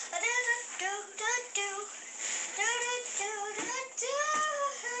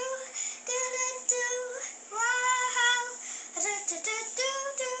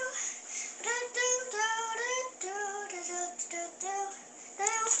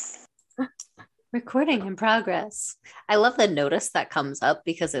Recording in progress. I love the notice that comes up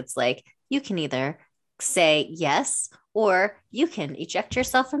because it's like you can either say yes or you can eject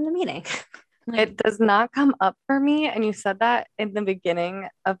yourself from the meeting. It does not come up for me. And you said that in the beginning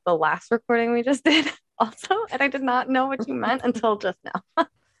of the last recording we just did also. And I did not know what you meant until just now.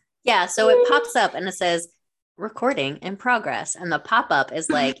 Yeah, so it pops up and it says recording in progress. And the pop-up is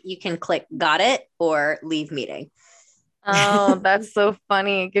like you can click got it or leave meeting. Oh, that's so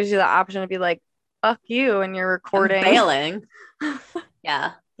funny. It gives you the option to be like, fuck you, and you're I'm recording. bailing.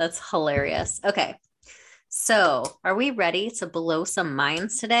 Yeah, that's hilarious. Okay. So, are we ready to blow some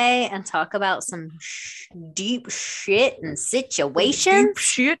minds today and talk about some deep shit and situations? Deep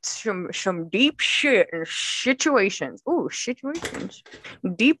shit, some deep shit and situations. Ooh, situations.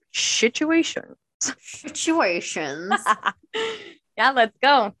 Deep situations. Situations. Yeah, let's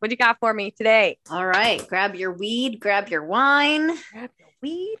go. What do you got for me today? All right. Grab your weed, grab your wine. Grab your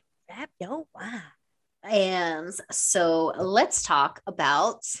weed, grab your wine. And so, let's talk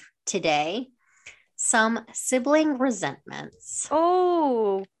about today some sibling resentments.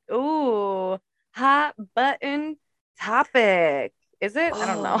 Oh, hot button topic. Is it? I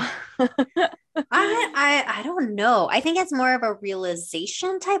don't know. I don't know. I think it's more of a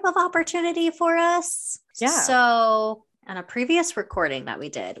realization type of opportunity for us. Yeah. So, on a previous recording that we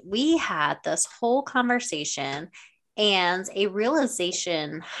did, we had this whole conversation and a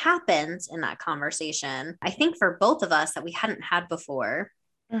realization happened in that conversation. I think for both of us that we hadn't had before.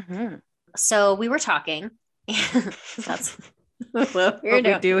 Mm-hmm. So we were talking. And that's what we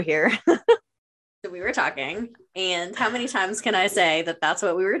do here. So we were talking, and how many times can I say that that's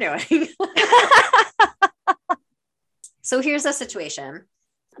what we were doing? So here's the situation.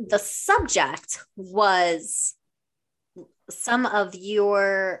 The subject was some of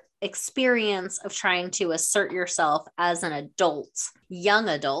your experience of trying to assert yourself as an adult, young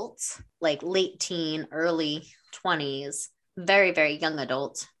adult, like late teen, early 20s, very, very young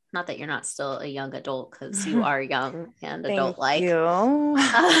adult. Not that you're not still a young adult because you are young and adult-like.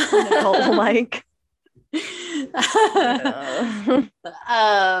 Adult-like.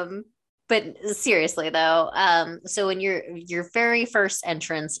 But seriously though, so in your very first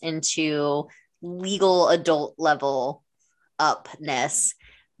entrance into legal adult level upness,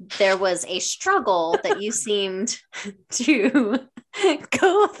 there was a struggle that you seemed to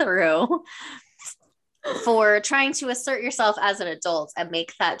go through for trying to assert yourself as an adult and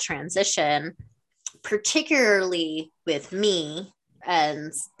make that transition, particularly with me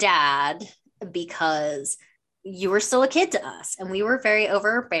and dad, because you were still a kid to us and we were very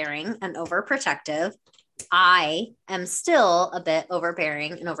overbearing and overprotective. I am still a bit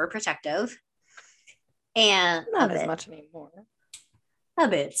overbearing and overprotective. And not as much anymore. A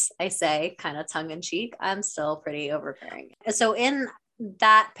bit, I say, kind of tongue in cheek. I'm still pretty overbearing. So in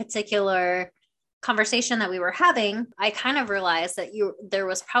that particular conversation that we were having, I kind of realized that there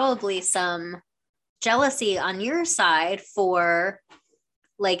was probably some jealousy on your side for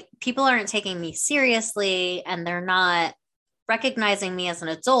like people aren't taking me seriously and they're not recognizing me as an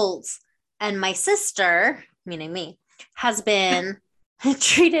adult. And my sister, meaning me, has been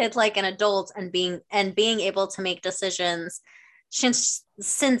treated like an adult and being able to make decisions since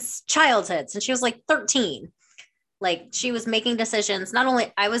childhood, since she was like 13. Like she was making decisions.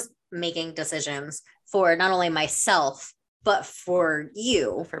 I was making decisions for not only myself, but for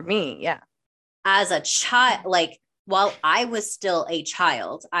you. For me, yeah. As a child, like while I was still a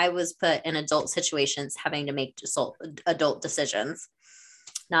child, I was put in adult situations having to make adult decisions.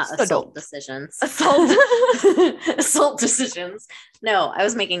 Not assault decisions. Assault decisions. No, I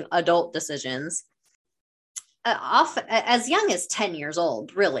was making adult decisions. As young as 10 years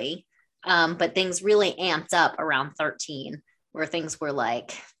old, really. But things really amped up around 13, where things were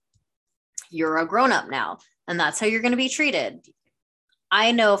like, you're a grown-up now, and that's how you're going to be treated.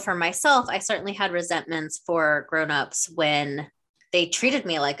 I know for myself, I certainly had resentments for grown-ups when they treated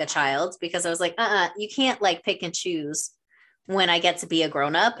me like a child, because I was like, you can't like pick and choose when I get to be a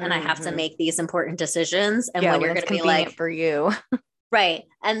grown-up and I have to make these important decisions. And when you're going to be like, for you. Right.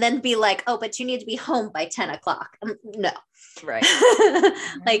 And then be like, oh, but you need to be home by 10 o'clock. No. Right.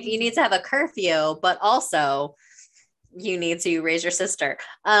 Like you need to have a curfew, but also you need to raise your sister.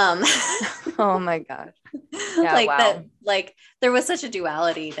 Oh my gosh. Yeah, like wow. That, like there was such a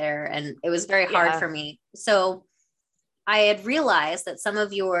duality there and it was very hard for me. So I had realized that some of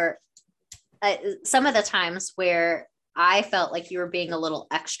the times where I felt like you were being a little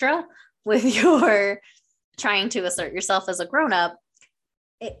extra with your trying to assert yourself as a grown-up,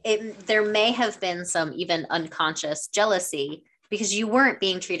 there may have been some even unconscious jealousy because you weren't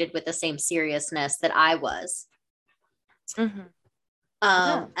being treated with the same seriousness that I was. Mm-hmm.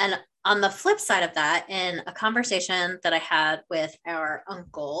 And on the flip side of that, in a conversation that I had with our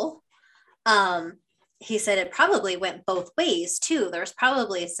uncle, he said it probably went both ways too. There's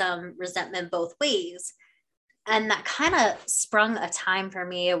probably some resentment both ways. And that kind of sprung a time for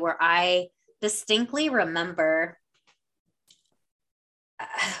me where I distinctly remember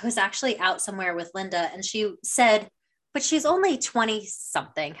I was actually out somewhere with Linda, and she said, but she's only 20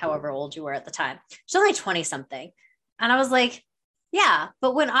 something, however old you were at the time. She's only 20 something. And I was like, yeah,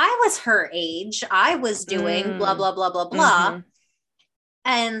 but when I was her age, I was doing blah, blah, blah, blah, blah.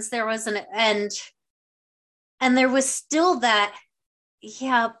 And there was and there was still that,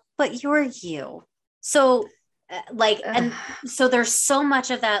 yeah, but you're you. So and so there's so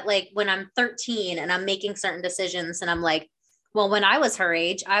much of that, like when I'm 13 and I'm making certain decisions and I'm like, well, when I was her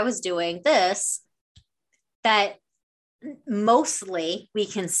age, I was doing this, that mostly we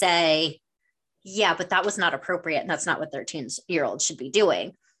can say, yeah, but that was not appropriate. And that's not what 13-year-olds should be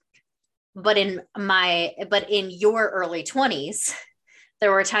doing. But in your early 20s,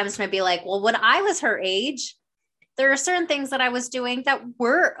 there were times when I'd be like, well, when I was her age, there are certain things that I was doing that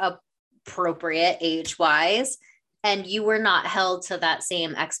were appropriate age-wise, and you were not held to that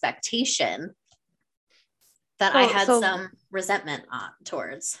same expectation that I had some resentment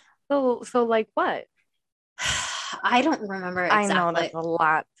towards. So like what? I don't remember exactly. I know that's a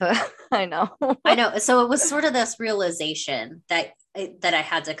lot I know. I know. So it was sort of this realization that I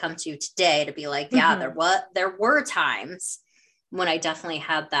had to come to today to be like, yeah, there were times when I definitely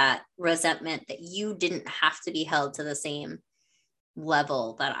had that resentment that you didn't have to be held to the same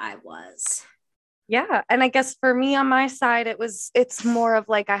level that I was. Yeah. And I guess for me on my side, it's more of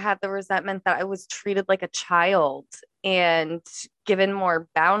like I had the resentment that I was treated like a child and given more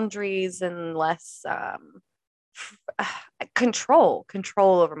boundaries and less control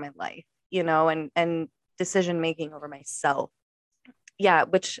over my life, and decision making over myself. Yeah,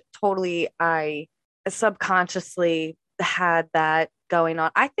 which totally I subconsciously had that going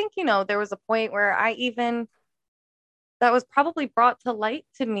on. I think, there was a point where that was probably brought to light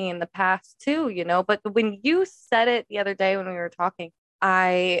to me in the past too, but when you said it the other day when we were talking,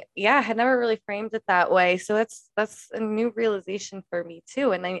 I had never really framed it that way. So that's a new realization for me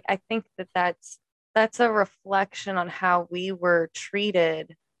too. And I think that's a reflection on how we were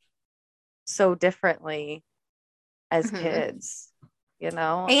treated so differently as kids,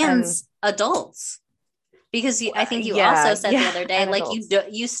 and adults. Because I think you also said the other day, like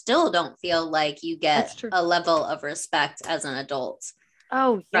you still don't feel like you get a level of respect as an adult.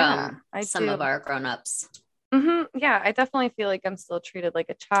 Oh yeah, from some of our grown-ups. Yeah, I definitely feel like I'm still treated like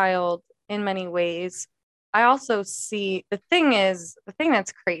a child in many ways. I also see the thing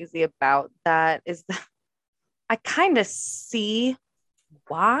that's crazy about that is that I kind of see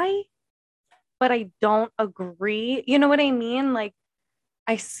why, but I don't agree. You know what I mean? Like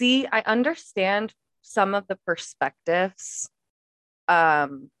I understand some of the perspectives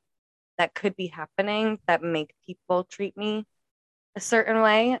that could be happening that make people treat me a certain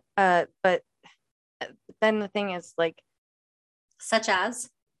way. But then the thing is like, such as,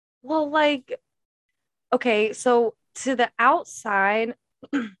 well, like, okay, so to the outside,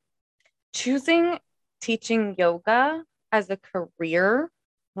 choosing teaching yoga as a career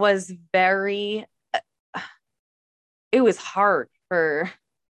was it was hard for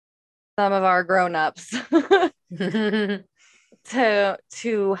some of our grown-ups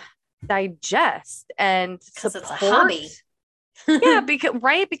to digest and support. It's a hobby. Yeah,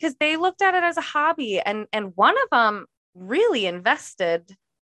 because they looked at it as a hobby, and one of them really invested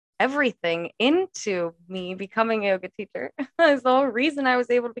everything into me becoming a yoga teacher. That's the whole reason I was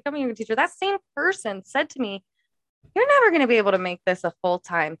able to become a yoga teacher. That same person said to me, "You're never going to be able to make this a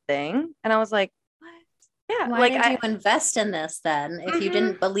full-time thing." And I was like, "What? Yeah, why did you invest in this then if you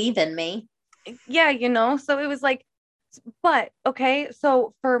didn't believe in me?" Yeah, so it was like, but okay,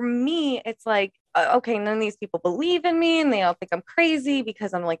 so for me, it's like, okay, none of these people believe in me and they all think I'm crazy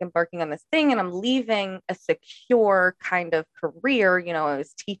because I'm like embarking on this thing and I'm leaving a secure kind of career. I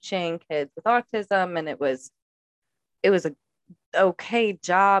was teaching kids with autism and it was a okay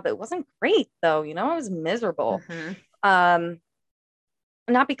job. It wasn't great though, I was miserable.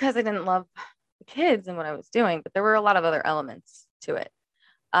 Not because I didn't love the kids and what I was doing, but there were a lot of other elements to it.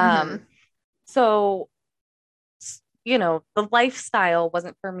 So the lifestyle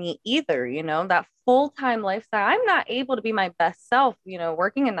wasn't for me either, that full-time lifestyle. I'm not able to be my best self,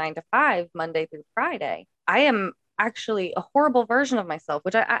 working a 9 to 5, Monday through Friday. I am actually a horrible version of myself,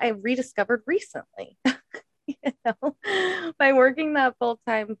 which I rediscovered recently, by working that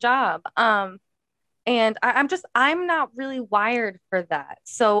full-time job. And I'm not really wired for that.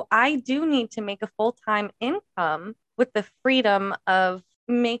 So I do need to make a full-time income with the freedom of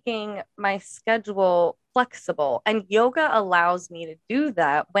making my schedule flexible, and yoga allows me to do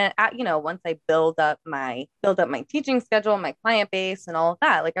that when once I build up my teaching schedule, my client base and all of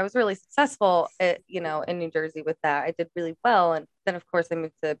that. Like I was really successful in New Jersey with that. I did really well. And then of course I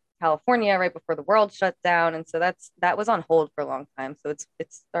moved to California right before the world shut down. And so that was on hold for a long time. So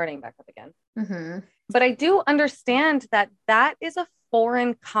it's starting back up again. Mm-hmm. But I do understand that is a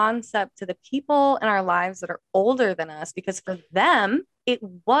foreign concept to the people in our lives that are older than us, because for them,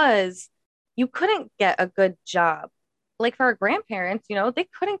 you couldn't get a good job. Like for our grandparents, they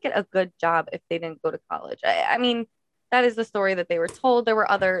couldn't get a good job if they didn't go to college. I mean, that is the story that they were told. There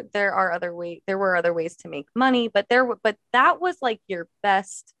were other ways to make money, but that was like your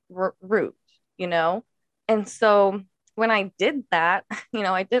best route, And so when I did that,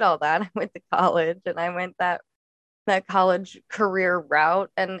 I did all that. I went to college and I went that college career route,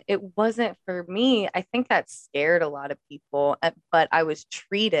 and it wasn't for me. I think that scared a lot of people, but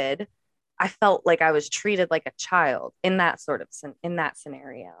I felt like I was treated like a child in that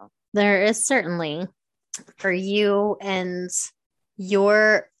scenario. There is certainly, for you and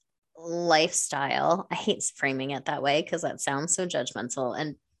your lifestyle, I hate framing it that way because that sounds so judgmental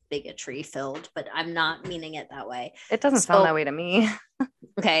and bigotry filled, but I'm not meaning it that way. It doesn't sound that way to me.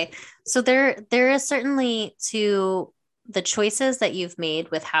 Okay. So there is certainly, to the choices that you've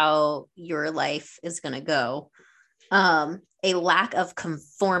made with how your life is going to go, a lack of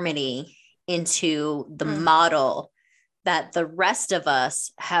conformity into the model that the rest of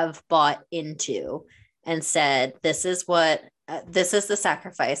us have bought into and said, this is the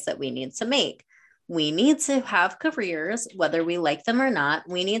sacrifice that we need to make. We need to have careers, whether we like them or not.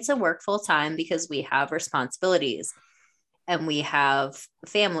 We need to work full time because we have responsibilities and we have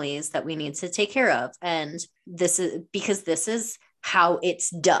families that we need to take care of. And this is how it's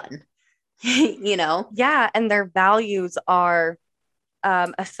done, Yeah. And their values are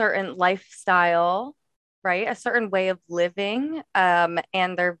a certain lifestyle, right? A certain way of living.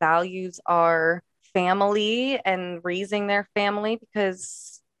 And their values are family and raising their family,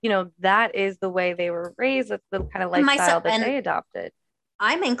 because that is the way they were raised. That's the kind of lifestyle that they adopted.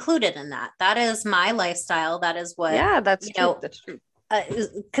 I'm included in that. That is my lifestyle. That is what. Yeah, that's true. That's true.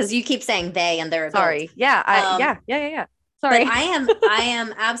 Because you keep saying they and they're adults. Sorry. Yeah. Yeah. Sorry. But I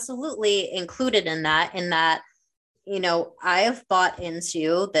am absolutely included in that. I have bought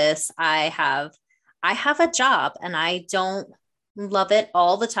into this. I have a job and I don't love it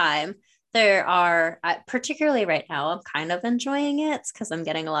all the time. There are, particularly right now, I'm kind of enjoying it because I'm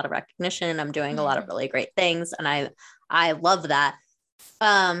getting a lot of recognition. I'm doing a lot of really great things, and I love that.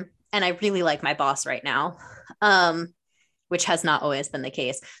 And I really like my boss right now, which has not always been the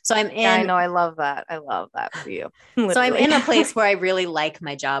case. So I'm in. Yeah, I know. I love that. I love that for you. So I'm in a place where I really like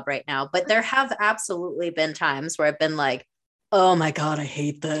my job right now, but there have absolutely been times where I've been like, oh my God, I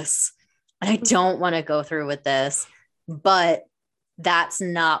hate this. I don't want to go through with this, but that's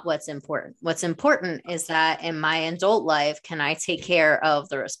not what's important. What's important is that in my adult life, can I take care of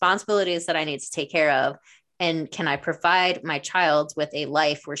the responsibilities that I need to take care of? And can I provide my child with a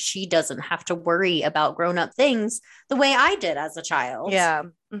life where she doesn't have to worry about grown-up things the way I did as a child? Yeah.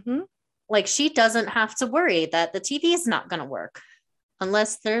 Mm-hmm. Like she doesn't have to worry that the TV is not going to work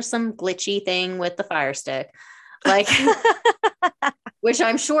unless there's some glitchy thing with the Fire Stick, like, which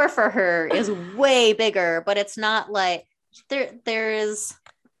I'm sure for her is way bigger, but it's not like there is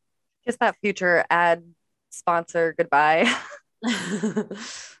just that future ad sponsor. Goodbye.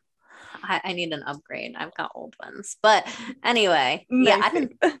 I need an upgrade. I've got old ones, but anyway, yeah,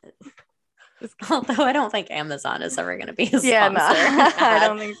 although I don't think Amazon is ever going to be a sponsor. Yeah, no, I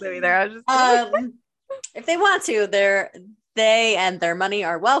don't think so either. I was just if they want to, they and their money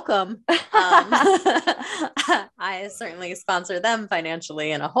are welcome. I certainly sponsor them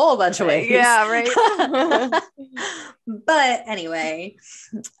financially in a whole bunch of ways. Yeah, right. But anyway,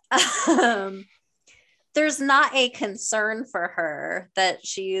 there's not a concern for her that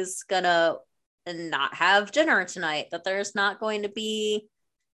she's gonna not have dinner tonight, that there's not going to be,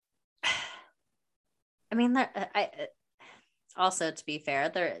 I mean, also, to be fair,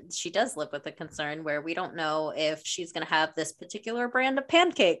 she does live with a concern where we don't know if she's going to have this particular brand of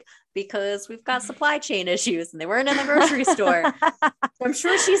pancake because we've got supply chain issues and they weren't in the grocery store. So I'm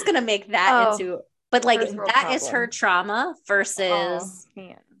sure she's going to make that into, but like that is her trauma versus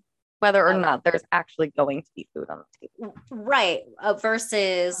whether or not there's actually going to be food on the table. Right.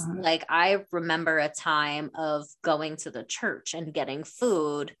 Versus like, I remember a time of going to the church and getting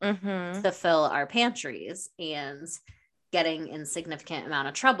food to fill our pantries and getting in significant amount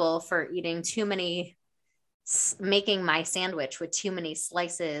of trouble for making my sandwich with too many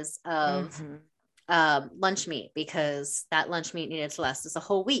slices of lunch meat because that lunch meat needed to last us a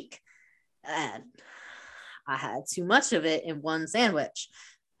whole week. And I had too much of it in one sandwich.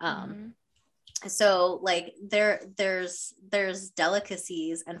 So like there's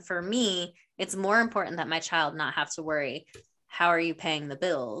delicacies, and for me it's more important that my child not have to worry, how are you paying the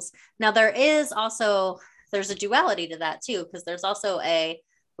bills? Now there's a duality to that too, because there's also a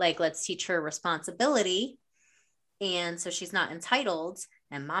like, let's teach her responsibility, and so she's not entitled,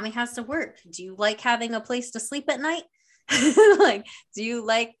 and mommy has to work. Do you like having a place to sleep at night? Like, do you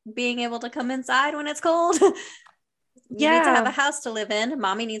like being able to come inside when it's cold? You need to have a house to live in.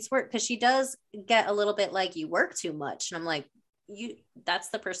 Mommy needs work, because she does get a little bit like, you work too much. And I'm like, that's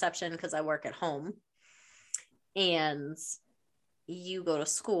the perception, because I work at home and you go to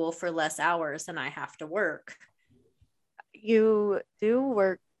school for less hours than I have to work. You do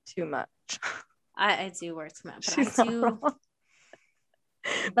work too much. I do work too much,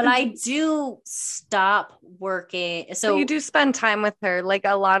 but I do stop working. So you do spend time with her. Like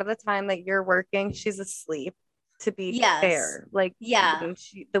a lot of the time that you're working, she's asleep. To be fair, like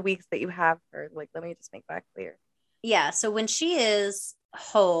the weeks that you have her, like, let me just make that clear. Yeah. So when she is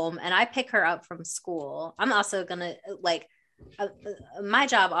home and I pick her up from school, I'm also gonna like, my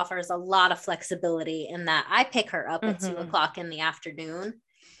job offers a lot of flexibility in that I pick her up at 2:00 in the afternoon,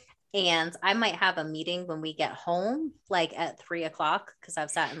 and I might have a meeting when we get home, like at 3:00, because I've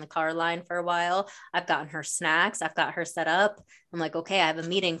sat in the car line for a while. I've gotten her snacks. I've got her set up. I'm like, okay, I have a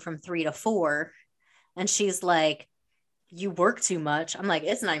meeting from 3 to 4. And she's like, you work too much. I'm like,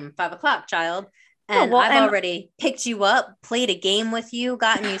 it's not even 5:00, child. And I've already picked you up, played a game with you,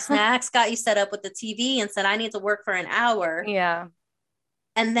 gotten you snacks, got you set up with the TV, and said, I need to work for an hour. Yeah.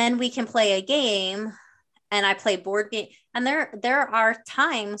 And then we can play a game. And I play board game. And there are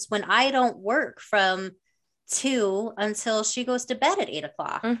times when I don't work from 2 until she goes to bed at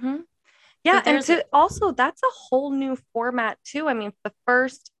 8:00. Yeah. And also, that's a whole new format too. I mean, the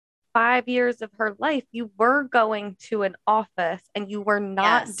first 5 years of her life, you were going to an office and you were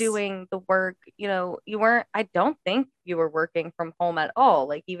not doing the work. You weren't, I don't think you were working from home at all,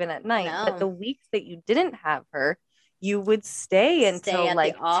 like even at night. No. But the weeks that you didn't have her, you would stay until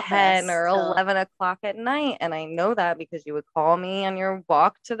like 10 or 11 o'clock at night. And I know that because you would call me on your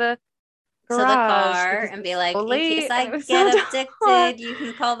walk to the car and be like, in case I get addicted, you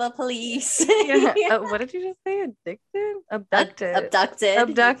can call the police. What did you just say? Addicted? Abducted. Abducted.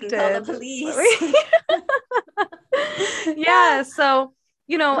 You can call the police. Yeah. So,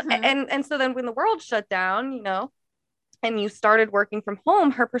 and so then when the world shut down, and you started working from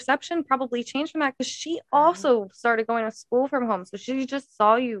home, her perception probably changed from that, because she also started going to school from home. So she just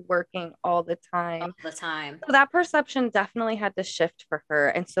saw you working all the time. So that perception definitely had to shift for her.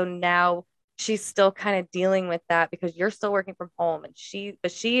 And so now she's still kind of dealing with that, because you're still working from home, and she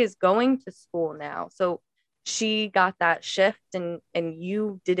is going to school now. So she got that shift and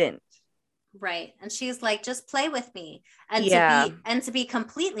you didn't. Right. And she's like, just play with me. And to be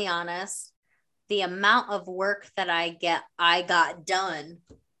completely honest, the amount of work that I got done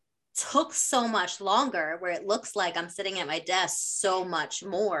took so much longer, where it looks like I'm sitting at my desk so much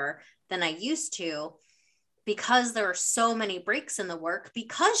more than I used to, because there are so many breaks in the work,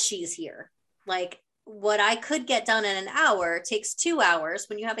 because she's here. Like, what I could get done in an hour takes 2 hours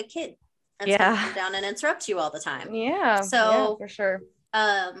when you have a kid that's going to come down and interrupt you all the time. Yeah. So for sure.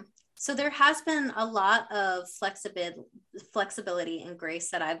 So there has been a lot of flexibility and grace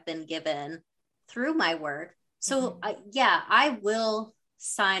that I've been given through my work. So I will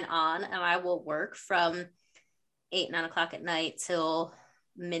sign on and I will work from 8-9 o'clock at night till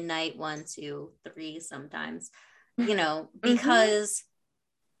midnight, 1, 2, 3 sometimes, because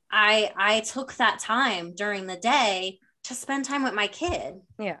I took that time during the day to spend time with my kid.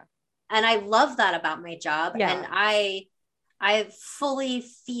 Yeah. And I love that about my job. Yeah. And I fully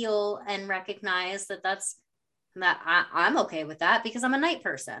feel and recognize that I'm okay with that, because I'm a night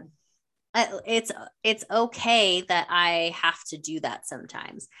person. It's okay that I have to do that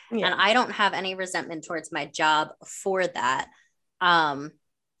sometimes. Yeah. And I don't have any resentment towards my job for that. I'm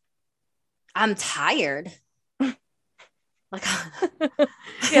tired. Like,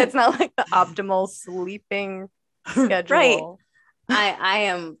 yeah, it's not like the optimal sleeping schedule. Right. I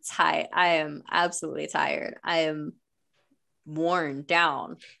am tired. I am absolutely tired. I am worn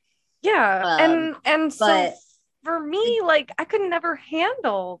down. Yeah. And so for me, like, I could never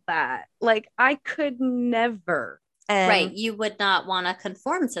handle that. Like, I could never. Right. You would not want to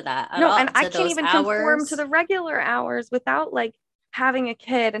conform to that at all. And I can't even conform to the regular hours without like having a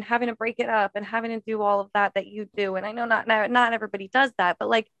kid and having to break it up and having to do all of that you do. And I know not everybody does that, but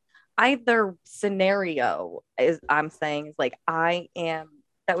like either scenario is like,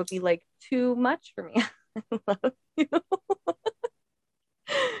 that would be like too much for me. I love you.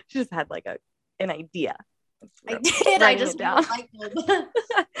 She just had like an idea. I did. I just down. light bulb.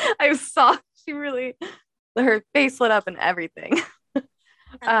 I saw she really, her face lit up and everything.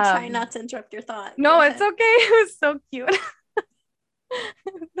 I'm trying not to interrupt your thought. No, it's okay. It was so cute.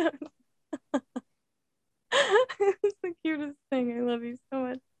 It's the cutest thing. I love you so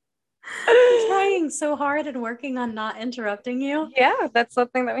much. I'm trying so hard and working on not interrupting you. Yeah, that's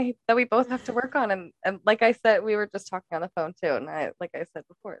something that we both have to work on. And like I said, we were just talking on the phone too. And like I said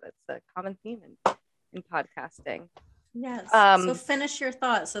before, that's a common theme in podcasting. Yes. So finish your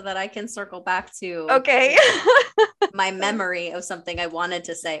thought so that I can circle back to okay. my memory of something I wanted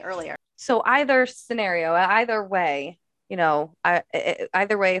to say earlier. So either scenario, either way,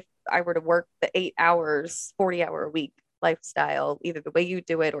 either way, if I were to work the 8 hours, 40-hour a week lifestyle, either the way you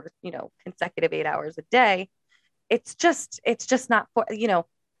do it or, consecutive 8 hours a day, it's just not for,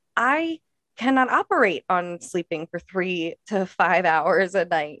 I cannot operate on sleeping for 3 to 5 hours a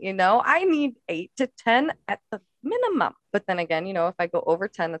night. I need 8 to 10 at the minimum. But then again, if I go over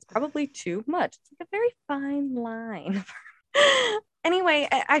 10, that's probably too much. It's like a very fine line. Anyway,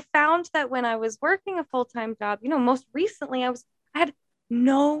 I found that when I was working a full-time job, most recently I had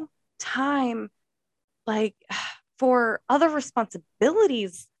no time like for other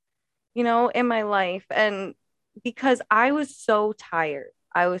responsibilities, in my life. And because I was so tired.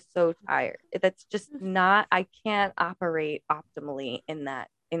 That's just not, I can't operate optimally in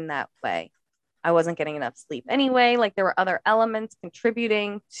that way. I wasn't getting enough sleep anyway. Like there were other elements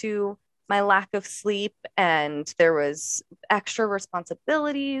contributing to my lack of sleep, and there was extra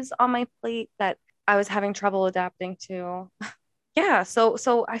responsibilities on my plate that I was having trouble adapting to. Yeah,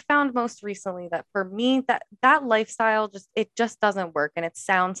 so I found most recently that for me that lifestyle just doesn't work, and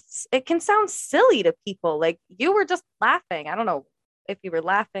it can sound silly to people. Like you were just laughing. I don't know if you were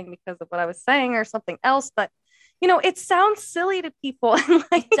laughing because of what I was saying or something else, but it sounds silly to people. And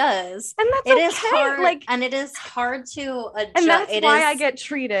it does. And that's Is hard. And it is hard to adjust. And that's why I get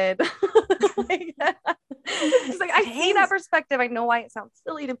treated. It's like I see that perspective. I know why it sounds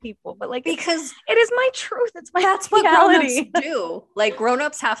silly to people, but because it is my truth. It's my that's reality. What grown-ups do. Like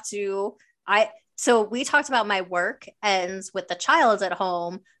grown-ups have to. So we talked about my work ends with the child at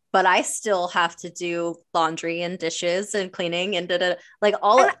home, but I still have to do laundry and dishes and cleaning and like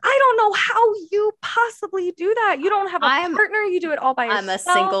all. And I don't know how you possibly do that. You don't have a partner. You do it all by yourself. I'm a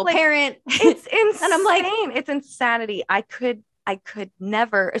single parent. It's insane. And I'm like, it's insanity. I could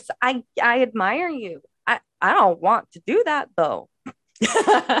never. I admire you. I don't want to do that though.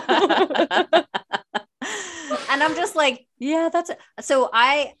 And I'm just like, yeah, that's it. So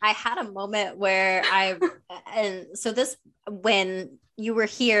I had a moment where when you were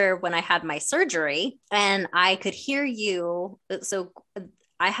here when I had my surgery, and I could hear you. So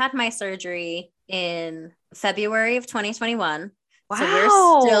I had my surgery in February of 2021. Wow. So we're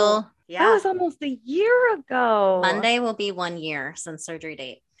still, that was almost a year ago. Monday will be 1 year since surgery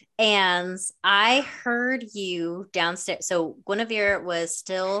date. And I heard you downstairs. So Guinevere was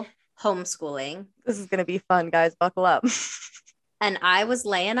still homeschooling. This is going to be fun, guys. Buckle up. And I was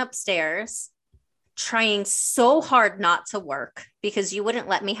laying upstairs trying so hard not to work because you wouldn't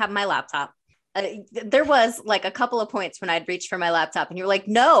let me have my laptop. There was like a couple of points when I'd reached for my laptop and you're like,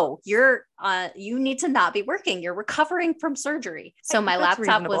 no, you need to not be working. You're recovering from surgery. So my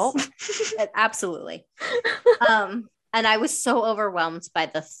laptop reasonable. Was absolutely. And I was so overwhelmed by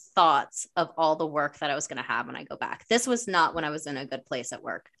the thoughts of all the work that I was going to have when I go back. This was not when I was in a good place at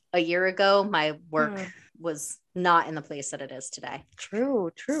work. A year ago, my work was not in the place that it is today.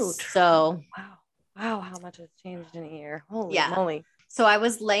 True. So, wow, how much has changed in a year. Holy moly. So I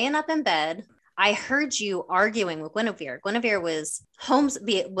was laying up in bed. I heard you arguing with Guinevere. Guinevere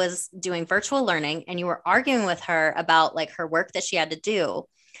was doing virtual learning, and you were arguing with her about like her work that she had to do.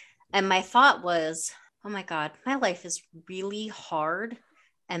 And my thought was, oh my God, my life is really hard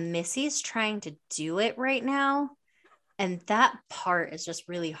and Missy's trying to do it right now. And that part is just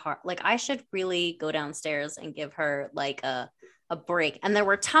really hard. Like I should really go downstairs and give her like a break. And there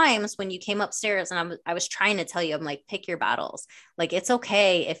were times when you came upstairs and I was trying to tell you, I'm like, pick your battles. Like, it's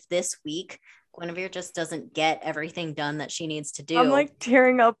okay if this week Guinevere just doesn't get everything done that she needs to do. I'm like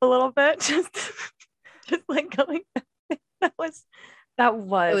tearing up a little bit. Just like going, it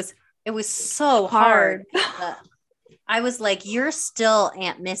was so hard. I was like, you're still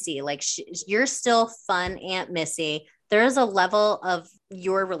Aunt Missy. Like you're still fun Aunt Missy. There's a level of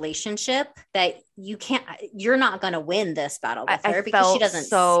your relationship that you're not going to win this battle with her because she doesn't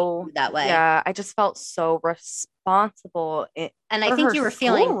see you that way. Yeah. I just felt so responsible. And I think you were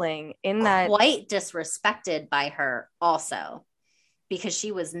feeling in that quite disrespected by her also. because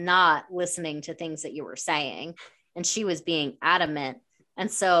she was not listening to things that you were saying, and she was being adamant. And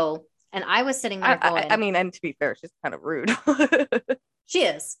so, and I was sitting there going, I mean, and to be fair, she's kind of rude. she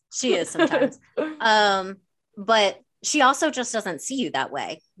is sometimes. But she also just doesn't see you that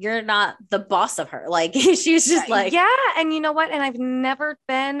way. You're not the boss of her. Like, she's just like, yeah. And you know what? And I've never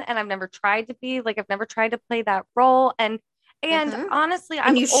been, and I've never tried to be, like, I've never tried to play that role. And honestly,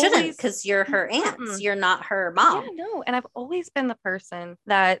 and you shouldn't, because you're her aunt. You're not her mom. Yeah, no. And I've always been the person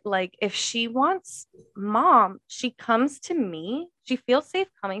that, like, if she wants mom, she comes to me. She feels safe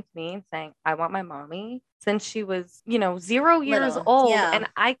coming to me and saying, I want my mommy, since she was, 0 years old. Yeah.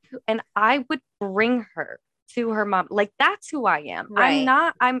 And I would bring her to her mom. Like, that's who I am. Right.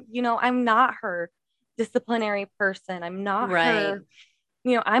 I'm not her disciplinary person. I'm not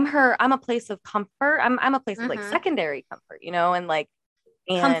her, I'm a place of comfort. I'm a place of, like, secondary comfort, and, like,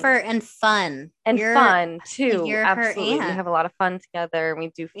 comfort and fun fun too. You're absolutely. Her aunt. We have a lot of fun together, and we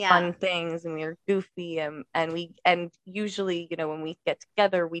do fun things, and we're goofy, and usually, when we get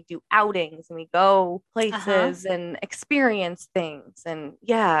together, we do outings and we go places and experience things. And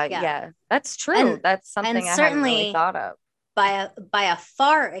that's true. That's something I hadn't really thought of. By a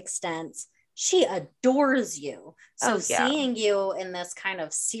far extent, she adores you. So seeing you in this kind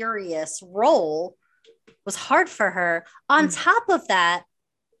of serious role was hard for her. On top of that,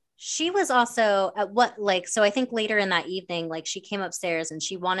 she was also so I think later in that evening, like, she came upstairs and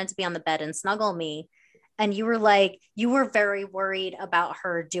she wanted to be on the bed and snuggle me. And you were very worried about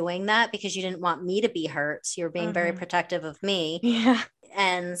her doing that because you didn't want me to be hurt. So you were being very protective of me. Yeah.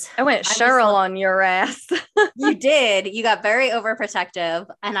 And I went Cheryl on your ass. You did. You got very overprotective.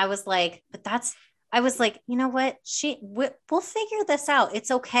 And I was like, you know what? We'll figure this out. It's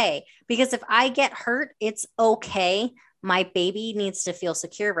okay. Because if I get hurt, it's okay. My baby needs to feel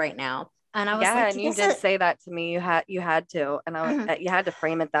secure right now. And I was like, and you did say that to me. You had to, and you had to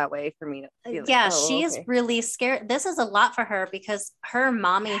frame it that way for me to feel like, she is really scared. This is a lot for her because her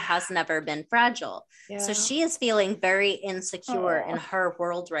mommy has never been fragile. Yeah. So she is feeling very insecure in her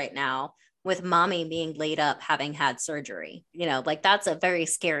world right now, with mommy being laid up, having had surgery. Like, that's a very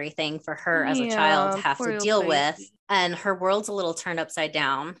scary thing for her as a child to have to deal with. And her world's a little turned upside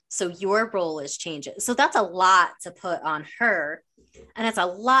down. So your role is changing. So that's a lot to put on her. And it's a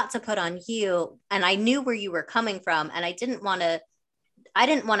lot to put on you. And I knew where you were coming from. And I didn't want to you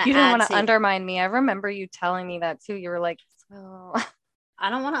didn't want to undermine me. I remember you telling me that too. You were like, I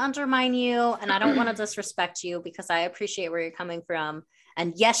don't want to undermine you, and I don't want to disrespect you, because I appreciate where you're coming from.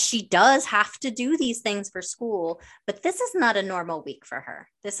 And yes, she does have to do these things for school, but this is not a normal week for her.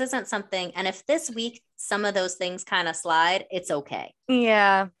 This isn't something. And if this week some of those things kind of slide, it's okay.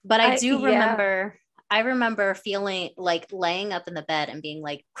 Yeah. But I remember feeling like laying up in the bed and being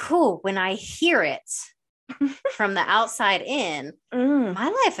like, whew, when I hear it from the outside in,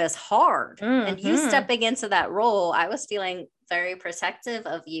 my life is hard. And you stepping into that role, I was feeling very protective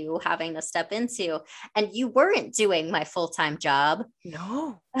of you having to step into, and you weren't doing my full-time job.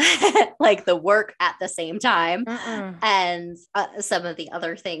 No. Like the work at the same time. And some of the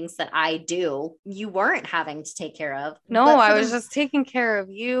other things that I do, you weren't having to take care of. No, I was just taking care of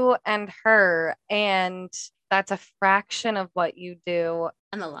you and her, and that's a fraction of what you do.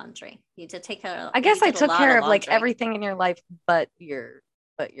 And the laundry. You did take care of. I guess I took care of like everything in your life but your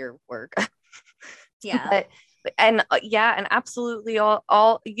work. Yeah. And absolutely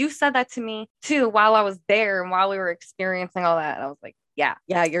all you said that to me too while I was there and while we were experiencing all that. And I was like,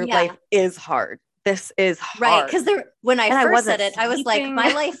 your life is hard. This is hard. Right. Because when I first said it, I was like,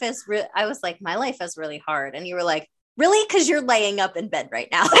 my life is really hard. And you were like, really? Because you're laying up in bed right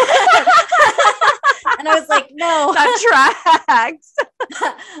now. And I was like, no. That tracks.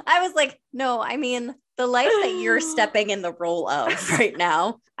 I was like, no, I mean, the life that you're stepping in the role of right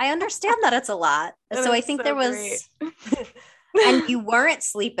now, I understand that it's a lot. So I think there was, and you weren't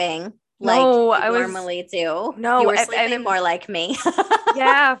sleeping like you normally do. No, you were sleeping more like me.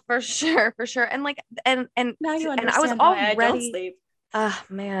 Yeah, for sure. And like, and now you understand and I was already, I don't sleep.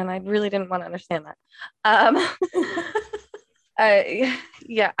 Man, I really didn't want to understand that.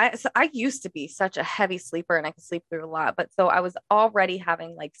 I used to be such a heavy sleeper, and I could sleep through a lot, but so I was already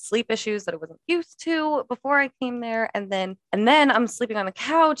having like sleep issues that I wasn't used to before I came there. And then I'm sleeping on the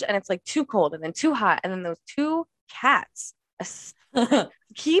couch, and it's like too cold and then too hot. And then those two cats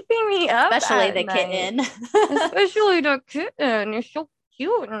keeping me up, especially the kitten. Especially the kitten. You're so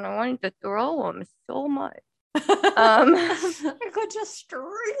cute, and I wanted to throw them so much. I could just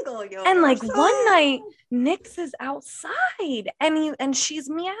strangle you. And like one night, Nyx is outside, and she's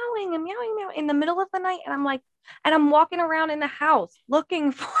meowing in the middle of the night, and I'm like, and I'm walking around in the house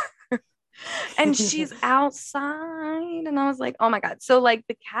looking for her. And she's outside. And I was like, oh my God. So like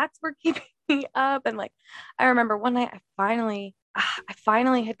the cats were keeping me up. And like, I remember one night I finally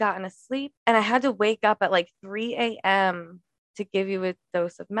had gotten asleep and I had to wake up at like 3 a.m. to give you a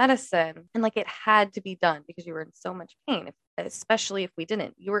dose of medicine. And like it had to be done because you were in so much pain, especially if we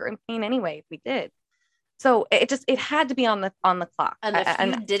didn't. You were in pain anyway if we did. So it had to be on the clock. And if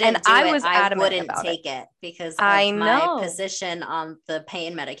you didn't and do I it, was I adamant wouldn't about it. take it because I of my know. position on the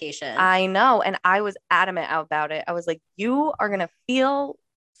pain medication. I know. And I was adamant about it. I was like, you are going to feel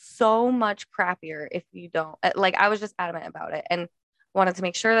so much crappier if you don't. Like, I was just adamant about it and wanted to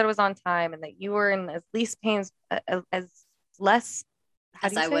make sure that it was on time and that you were in as least pain as less, how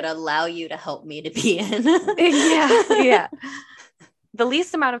as do you I say would it? allow you to help me to be in. Yeah. Yeah. The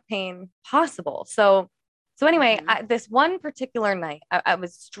least amount of pain possible. So anyway, Mhm. this one particular night, I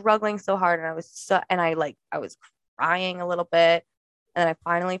was struggling so hard, and I was crying a little bit, and I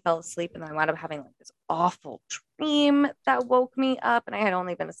finally fell asleep, and I wound up having like this awful dream that woke me up, and I had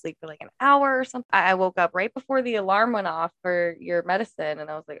only been asleep for like an hour or something. I woke up right before the alarm went off for your medicine, and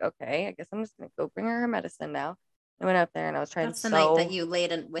I was like, okay, I guess I'm just gonna go bring her medicine now. I went up there, and I was trying That's the night that so you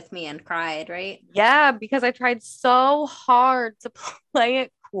laid in with me and cried, right? yeah, because I tried so hard to play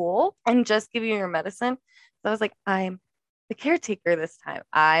it cool and just give you your medicine. So I was like, I'm the caretaker this time.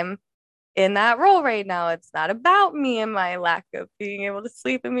 I'm in that role right now. It's not about me and my lack of being able to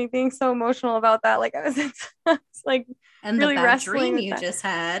sleep and me being so emotional about that. Like I was, I was like And the really bad wrestling dream with you that. just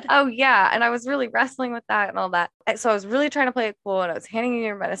had. Oh yeah. And I was really wrestling with that and all that. And so I was really trying to play it cool and I was handing you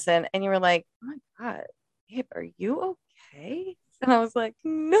your medicine and you were like, oh my God, babe, are you okay? And I was like,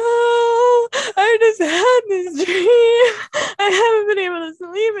 no, I just had this dream. I haven't been able to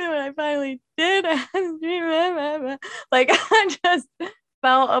sleep. And when I finally did, I had this dream. Like, I just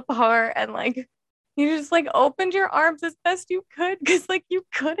fell apart. And like, you just like opened your arms as best you could because like you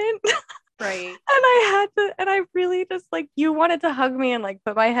couldn't. Right. And I had to, and I really just like, you wanted to hug me and like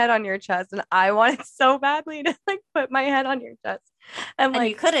put my head on your chest. And I wanted so badly to like put my head on your chest. And And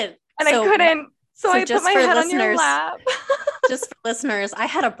you like, couldn't. and I couldn't. So I put Just my for head on your listeners, lap. just for listeners, I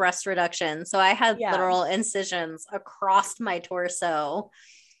had a breast reduction. So I had Yeah. literal incisions across my torso.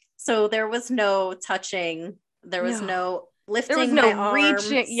 So there was no touching. There was No. no There was lifting no my arms.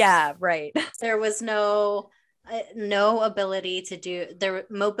 reaching. Yeah, right. There was no ability to do their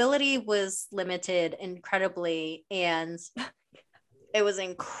mobility was limited incredibly, and it was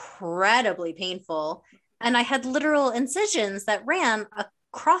incredibly painful. And I had literal incisions that ran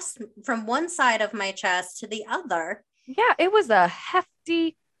across from one side of my chest to the other. Yeah, it was a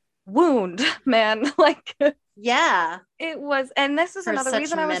hefty wound, man. Like, Yeah. it was. And this is For another such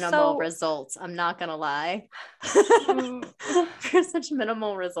reason I was minimal so. results. I'm not going to lie. Mm. For such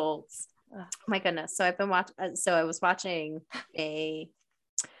minimal results. Oh my goodness. So I've been watching, so I was watching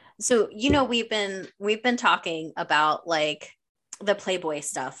we've been talking about like the Playboy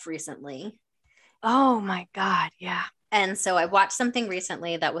stuff recently. Oh my God. Yeah. And so I watched something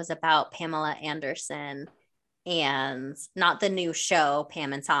recently that was about Pamela Anderson, and not the new show,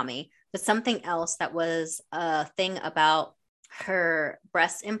 Pam and Tommy, but something else that was a thing about her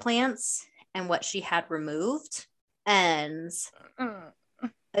breast implants and what she had removed. And Mm.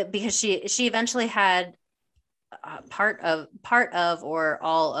 because she eventually had part of or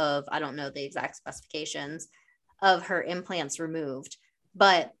all of, I don't know the exact specifications of her implants removed,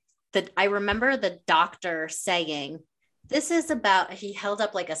 but I remember the doctor saying, this is about, he held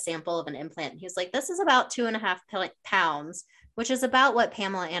up like a sample of an implant. He was like, this is about 2.5 pounds, which is about what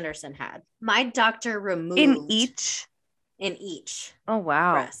Pamela Anderson had. My doctor removed In each. Oh,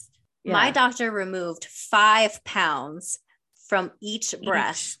 wow. breast. Yeah. My doctor removed 5 pounds from each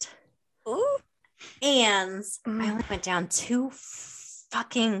breast. Ooh. And I only went down 2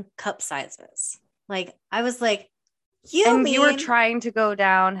 fucking cup sizes. Like, I was like, you were trying to go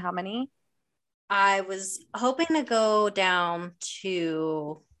down how many? I was hoping to go down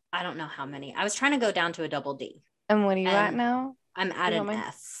to, I don't know how many. I was trying to go down to a double D. And what are you at now? I'm at an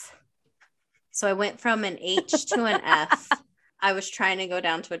F. So I went from an H to an F. I was trying to go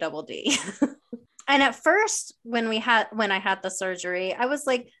down to a double D. And at first, when I had the surgery, I was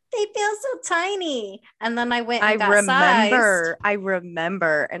like, they feel so tiny. And then I went and got sized. I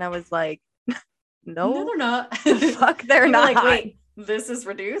remember. And I was like, no, they're not. Fuck, they're not. Like, wait, this is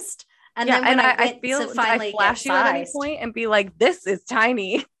reduced. And yeah, then when I feel to finally I flash you at any point and be like, this is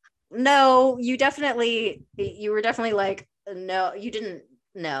tiny. No, you were definitely like, no, you didn't.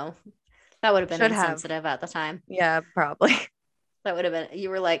 No, that would have been insensitive at the time. Yeah, probably. That would have been,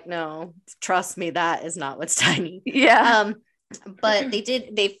 you were like, no, trust me, that is not what's tiny. Yeah. But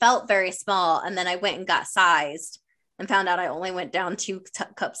they felt very small. And then I went and got sized and found out I only went down 2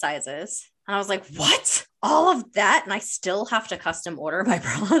 cup sizes. And I was like, what? All of that? And I still have to custom order my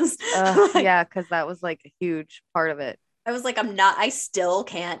bras. Yeah, because that was like a huge part of it. I was like, I still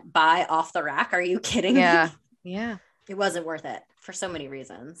can't buy off the rack. Are you kidding Yeah. me? Yeah. It wasn't worth it for so many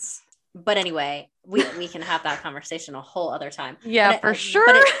reasons. But anyway, we can have that conversation a whole other time. Yeah, for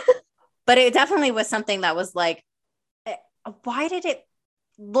sure. But it definitely was something that was like, why did it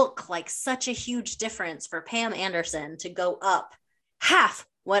look like such a huge difference for Pam Anderson to go up half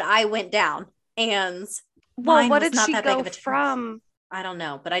what I went down? And well, what did she go from? I don't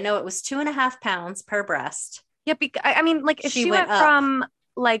know, but I know it was 2.5 pounds per breast. Yeah, I mean, like if she went from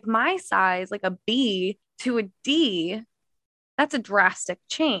like my size, like a B to a D, that's a drastic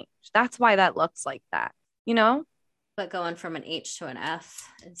change. That's why that looks like that, you know? But going from an H to an F,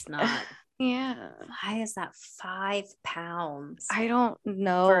 it's not. Yeah. Why is that 5 pounds? I don't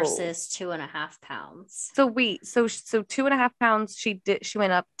know. Versus 2.5 pounds. So wait, so 2.5 pounds. She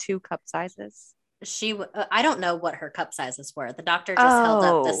went up 2 cup sizes. I don't know what her cup sizes were. The doctor just held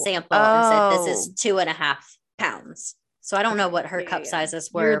up the sample and said, this is 2.5 pounds. So I don't know what her cup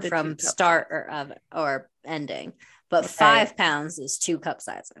sizes were from start or ending, but 5 pounds is 2 cup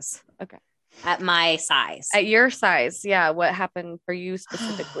sizes. Okay. At my size. At your size. Yeah. What happened for you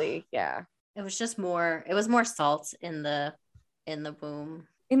specifically? Yeah. It was just more salt in the womb.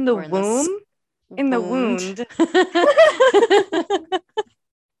 In the womb? In the wound.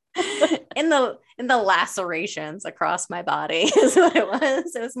 in the lacerations across my body is what it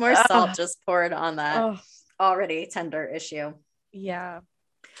was. It was more salt just poured on that already tender issue. Yeah.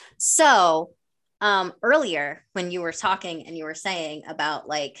 So earlier when you were talking and you were saying about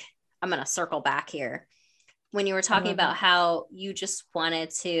like, I'm going to circle back here. When you were talking about how you just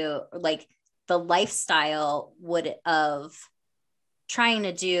wanted to like the lifestyle of trying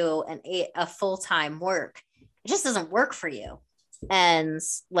to do a full-time work, it just doesn't work for you. And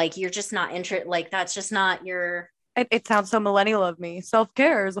like, you're just not interested. Like, that's just not your. It sounds so millennial of me.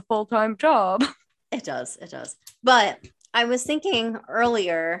 Self-care is a full-time job. It does. But I was thinking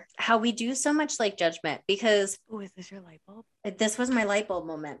earlier how we do so much like judgment because. Oh, is this your light bulb? This was my light bulb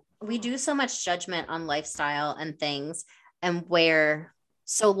moment. We do so much judgment on lifestyle and things and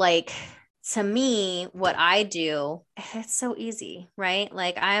so like, to me, what I do, it's so easy, right?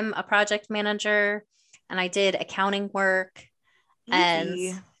 Like I'm a project manager and I did accounting work. Easy.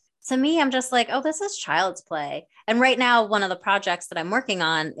 And to me, I'm just like, oh, this is child's play. And right now, one of the projects that I'm working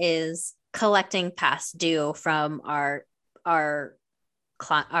on is collecting past due from our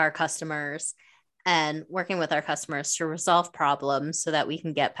customers and working with our customers to resolve problems so that we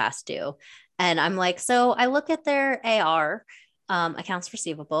can get past due. And I'm like, so I look at their AR, accounts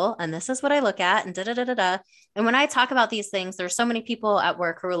receivable, and this is what I look at, and da-da-da-da-da. And when I talk about these things, there's so many people at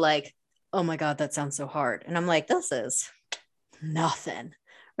work who are like, oh my God, that sounds so hard. And I'm like, this is nothing,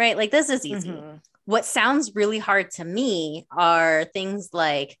 right? Like this is easy. Mm-hmm. What sounds really hard to me are things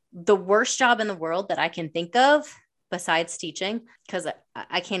like the worst job in the world that I can think of besides teaching, because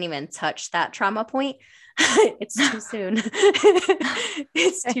I can't even touch that trauma point. It's too soon.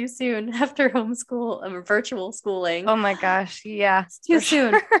 It's too soon after homeschool and virtual schooling. Oh my gosh. Yeah. It's too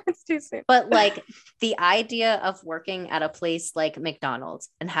soon. Sure. It's too soon. But like the idea of working at a place like McDonald's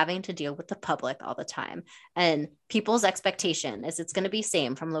and having to deal with the public all the time and people's expectation is it's going to be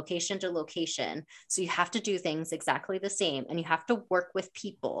same from location to location. So you have to do things exactly the same and you have to work with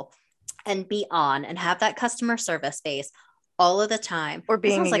people and be on and have that customer service face all of the time. Or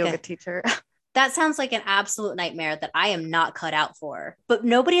being a yoga teacher. That sounds like an absolute nightmare that I am not cut out for. But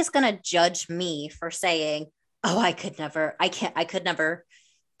nobody's going to judge me for saying, oh, I could never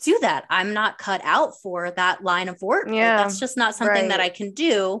do that. I'm not cut out for that line of work. Yeah, like, that's just not something that I can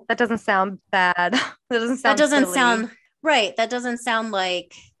do. That doesn't sound bad. That doesn't sound right. That doesn't sound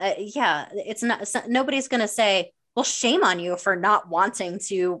like, it's not, nobody's going to say, well, shame on you for not wanting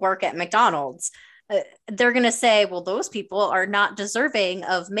to work at McDonald's. They're going to say, well, those people are not deserving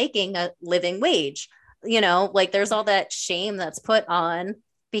of making a living wage. You know, like there's all that shame that's put on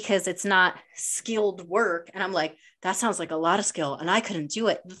because it's not skilled work. And I'm like, that sounds like a lot of skill and I couldn't do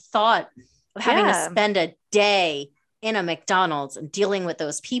it. The thought of having to spend a day in a McDonald's and dealing with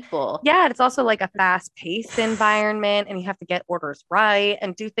those people. Yeah. It's also like a fast paced environment and you have to get orders right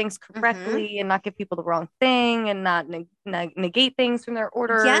and do things correctly and not give people the wrong thing and not negate things from their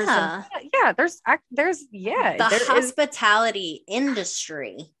orders. Yeah. There's the hospitality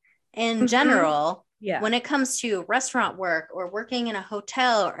industry in general. Yeah. When it comes to restaurant work or working in a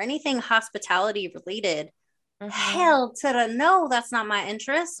hotel or anything hospitality related, hell to the no, that's not my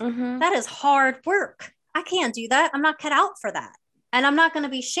interest. That is hard work. I can't do that. I'm not cut out for that. And I'm not going to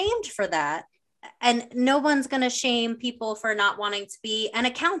be shamed for that. And no one's going to shame people for not wanting to be an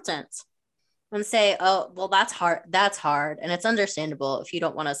accountant. and say, oh, well, that's hard. That's hard. And it's understandable if you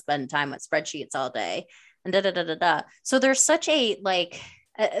don't want to spend time with spreadsheets all day and da da da da da. So there's such a like,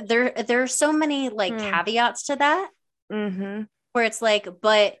 there are so many like caveats to that where it's like,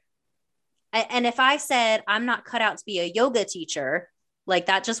 but, and if I said I'm not cut out to be a yoga teacher, like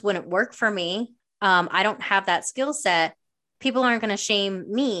that just wouldn't work for me. I don't have that skill set. People aren't going to shame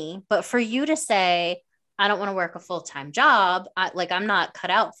me. But for you to say, I don't want to work a full-time job, I'm not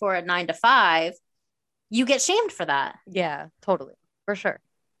cut out for a 9 to 5, you get shamed for that. Yeah, totally. For sure.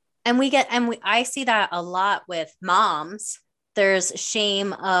 And I see that a lot with moms. There's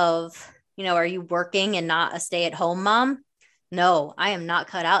shame of, are you working and not a stay-at-home mom? No, I am not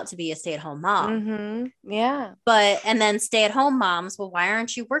cut out to be a stay-at-home mom. Yeah. And then stay-at-home moms, well, why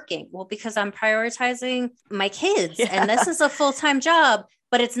aren't you working? Well, because I'm prioritizing my kids and this is a full-time job,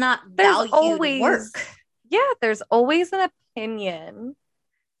 but it's not valued work. Yeah, there's always an opinion.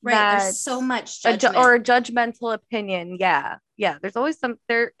 Right. There's so much judgment. Or a judgmental opinion. Yeah. Yeah.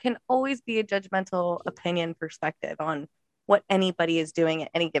 There can always be a judgmental opinion perspective on what anybody is doing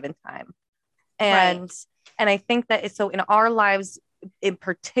at any given time. And I think that it's so in our lives in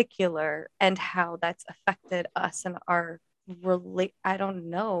particular and how that's affected us and our I don't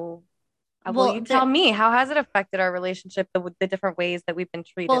know. Well, you tell me, how has it affected our relationship, the different ways that we've been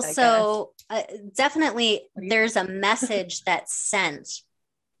treated? Well, definitely there's a message that's sent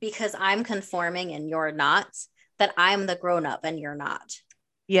because I'm conforming and you're not, that I'm the grown-up and you're not.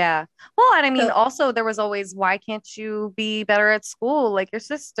 Yeah. Well, and I mean, also there was always, why can't you be better at school like your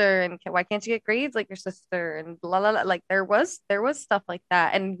sister? And why can't you get grades like your sister? And la la la. Like there was stuff like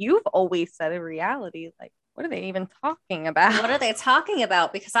that. And you've always said in reality, like, what are they even talking about? What are they talking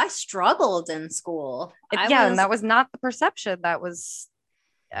about? Because I struggled in school. And that was not the perception that was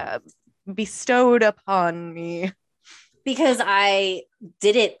bestowed upon me. Because I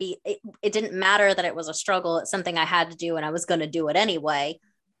did it. It didn't matter that it was a struggle. It's something I had to do and I was going to do it anyway.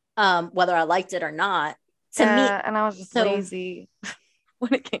 Whether I liked it or not. To me, and I was just lazy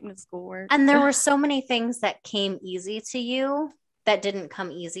when it came to schoolwork. And there were so many things that came easy to you that didn't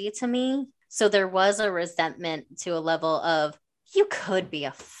come easy to me. So there was a resentment to a level of, you could be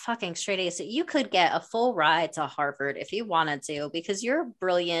a fucking straight A. So you could get a full ride to Harvard if you wanted to, because you're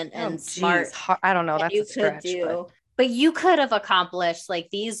brilliant and smart. I don't know. That's a stretch. But you could have accomplished like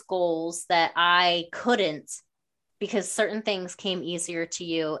these goals that I couldn't, because certain things came easier to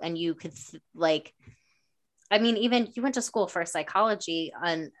you and you could even you went to school for psychology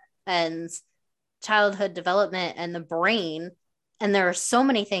and childhood development and the brain. And there are so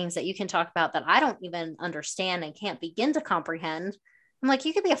many things that you can talk about that I don't even understand and can't begin to comprehend. I'm like,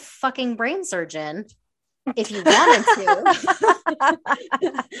 you could be a fucking brain surgeon if you wanted to.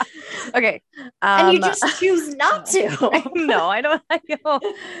 Okay. And you just choose not to. No, I don't. Oh,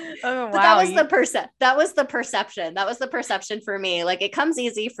 but wow. That was the perception. That was the perception for me. Like, it comes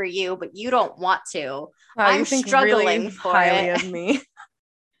easy for you, but you don't want to. Wow, I'm struggling really for highly it. Of me.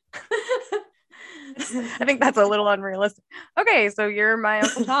 I think that's a little unrealistic. Okay, so you're my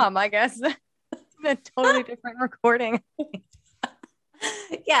Uncle Tom, I guess. A totally different recording.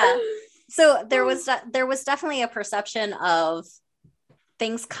 Yeah. So there was definitely a perception of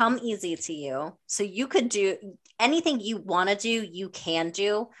things come easy to you. So you could do anything you want to do, you can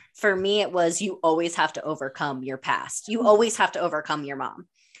do. For me, it was, you always have to overcome your past. You always have to overcome your mom.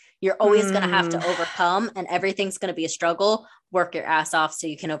 You're always going to have to overcome, and everything's going to be a struggle. Work your ass off so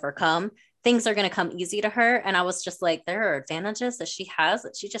you can overcome. Things are going to come easy to her. And I was just like, there are advantages that she has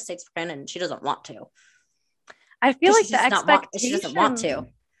that she just takes for granted and she doesn't want to. I feel like the expectation. She doesn't want to.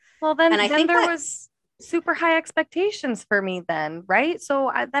 Well, then there was super high expectations for me then, right?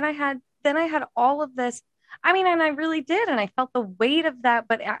 So then I had all of this. I mean, and I really did. And I felt the weight of that,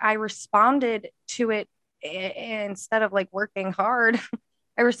 but I responded to it instead of like working hard.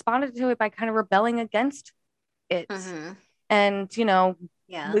 I responded to it by kind of rebelling against it. Mm-hmm. And,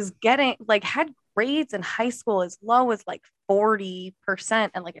 was getting had grades in high school as low as like 40%.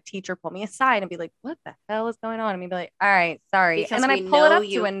 And like a teacher pulled me aside and be like, what the hell is going on? And me be like, all right, sorry. Because and then I pull it up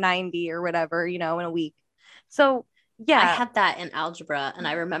to a 90 or whatever, in a week. So yeah. I had that in algebra. And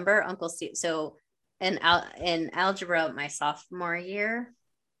I remember Uncle Steve. So in algebra, my sophomore year,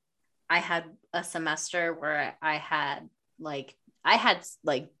 I had a semester where I had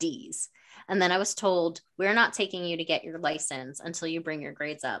D's. And then I was told, we're not taking you to get your license until you bring your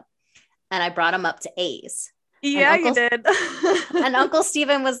grades up. And I brought them up to A's. Yeah, you did. And Uncle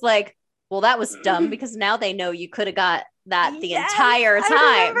Steven was like, well, that was dumb because now they know you could have got that the entire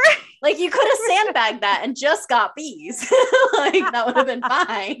time. Like, you could have sandbagged that and just got B's. That would have been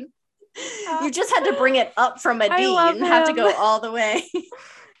fine. You just had to bring it up from a D. You didn't have to go all the way.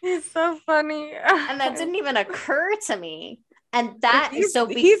 He's so funny. And that didn't even occur to me. And that he's, so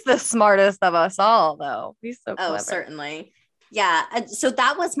he's the smartest of us all, though. He's so clever. Oh, certainly. Yeah. So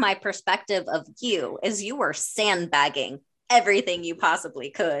that was my perspective of you, is you were sandbagging everything you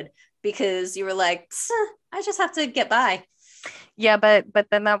possibly could because you were like, I just have to get by. Yeah, but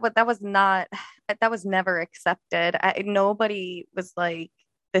then that was not, that was never accepted. Nobody was like,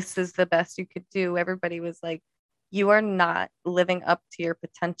 this is the best you could do. Everybody was like, you are not living up to your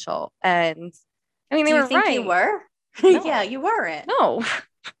potential. And I mean, they were right. You were? No. Yeah, you weren't. No.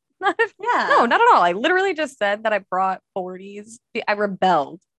 No, not at all. I literally just said that I brought 40s. I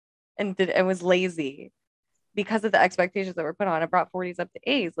rebelled and was lazy because of the expectations that were put on. I brought 40s up to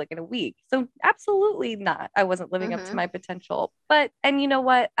A's like in a week. So absolutely not. I wasn't living up to my potential. But, and you know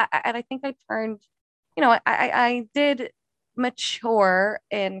what? I think I turned, you know, I did mature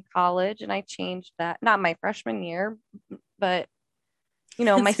in college and I changed that. Not my freshman year, but you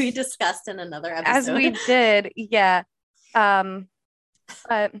know, we discussed in another episode. As we did, yeah.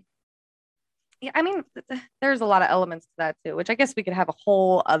 But yeah, I mean, there's a lot of elements to that too, which I guess we could have a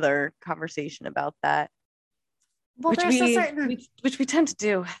whole other conversation about that. Well, there's a certain which we tend to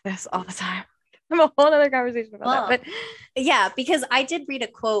do this all the time. I have a whole other conversation about that. But yeah, because I did read a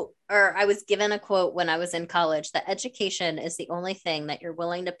quote, or I was given a quote when I was in college, that education is the only thing that you're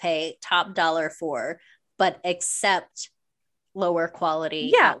willing to pay top dollar for, but accept lower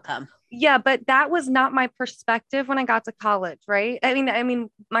quality outcome. Yeah, but that was not my perspective when I got to college, right? I mean,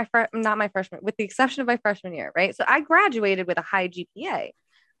 not my freshman, with the exception of my freshman year, right? So I graduated with a high GPA.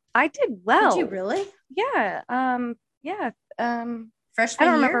 I did well. Did you really? Yeah. Yeah. Freshman I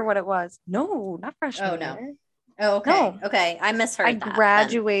don't remember what it was. No, not freshman year. Oh, okay. No. Okay. I misheard I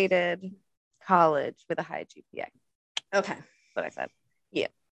graduated college with a high GPA. Okay. That's what I said. Yeah.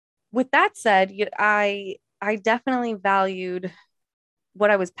 With that said, I definitely valued what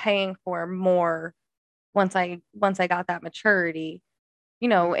I was paying for more once I got that maturity, you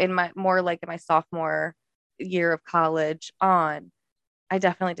know, in my sophomore year of college on. I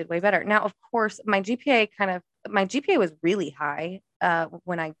definitely did way better. Now, of course, my GPA was really high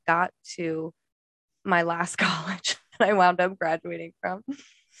when I got to my last college that I wound up graduating from.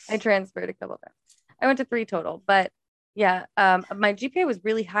 I transferred a couple times. I went to 3 total, but yeah, my GPA was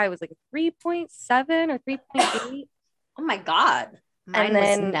really high. It was like a 3.7 or 3.8. Oh my God. Mine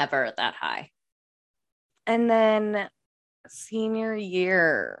was never that high. And then senior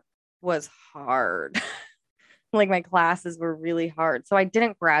year was hard. Like my classes were really hard. So I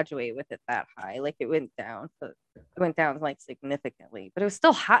didn't graduate with it that high. Like it went down like significantly, but it was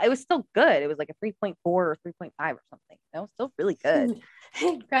still high. It was still good. It was like a 3.4 or 3.5 or something. You know, still really good.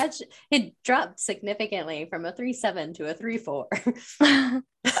 It dropped significantly from a 3.7 to a 3.4.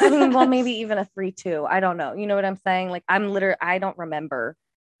 I mean, well, maybe even a 3.2. I don't know. You know what I'm saying? Like I don't remember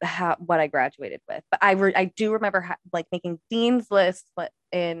what I graduated with, but I do remember like making dean's lists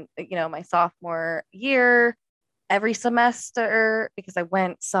in, you know, my sophomore year every semester, because I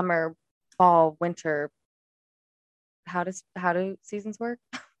went summer, fall, winter. How do seasons work?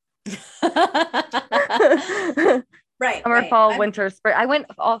 Right. Summer, fall, winter, spring. I went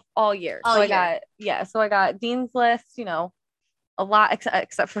all year. So I got dean's lists, you know, a lot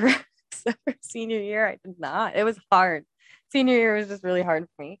except for senior year. I did not. It was hard. Senior year was just really hard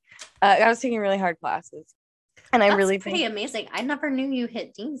for me. I was taking really hard classes. And That's pretty amazing. I never knew you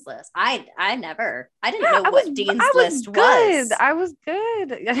hit dean's list. I didn't know what dean's list was. I was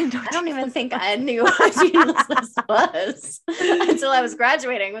good. I don't even think I knew what dean's list was until I was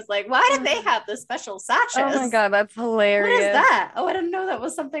graduating. I was like, why did they have the special sashes? Oh my God, that's hilarious. What is that? Oh, I didn't know that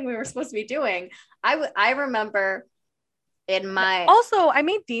was something we were supposed to be doing. I remember in my... Also, I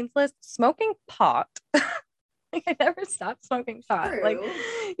made dean's list smoking pot. Like I never stopped smoking pot. True. Like,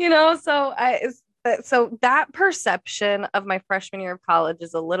 you know, so that perception of my freshman year of college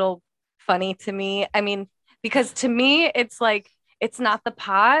is a little funny to me. I mean, because to me, it's like, it's not the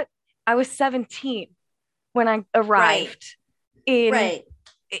pot. I was 17 when I arrived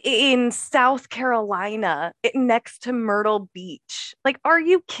in South Carolina, next to Myrtle Beach. Like, are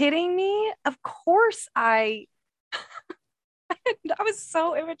you kidding me? Of course I was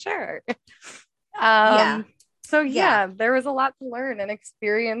so immature. So yeah, there was a lot to learn and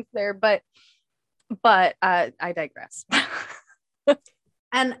experience there, but I digress.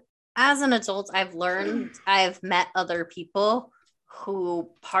 And as an adult, I've met other people who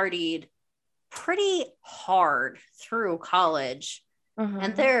partied pretty hard through college,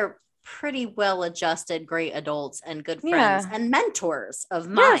 and they're pretty well-adjusted, great adults and good friends and mentors of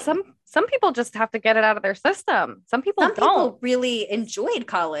mine. Yeah, some people just have to get it out of their system. Some people don't. People really enjoyed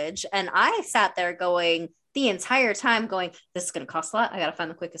college, and I sat there going, the entire time going, this is going to cost a lot. I got to find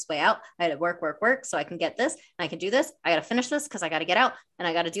the quickest way out. I had to work so I can get this and I can do this. I got to finish this because I got to get out and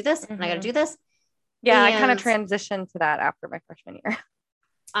I got to do this and I got to do this. Yeah, I kind of transitioned to that after my freshman year.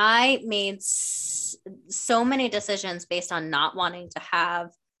 I made so many decisions based on not wanting to have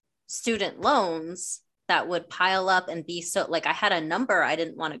student loans that would pile up and be so, like, I had a number I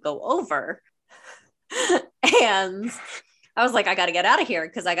didn't want to go over. And I was like, I got to get out of here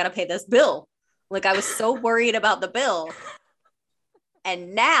because I got to pay this bill. Like, I was so worried about the bill.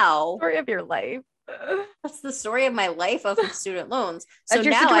 And now, story of your life. That's the story of my life of student loans. So that's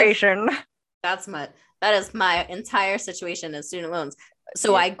your now situation. That is my entire situation in student loans.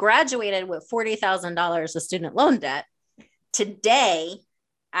 So I graduated with $40,000 of student loan debt. Today,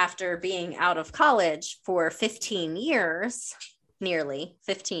 after being out of college for 15 years, nearly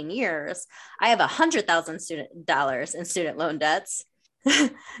 15 years, I have $100,000 in student loan debts.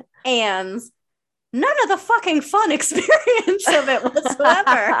 And none of the fucking fun experience of it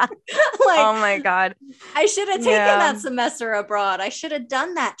whatsoever. Like, oh my God. I should have taken that semester abroad. I should have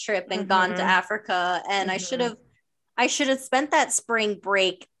done that trip and gone to Africa. And I should have spent that spring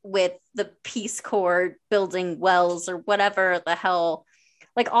break with the Peace Corps building wells or whatever the hell,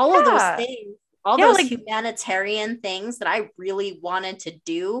 like all of those things, those like humanitarian things that I really wanted to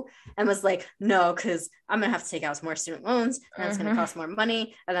do, and was like, no, because I'm gonna have to take out some more student loans and it's gonna cost more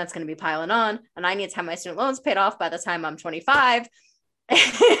money and that's gonna be piling on, and I need to have my student loans paid off by the time I'm 25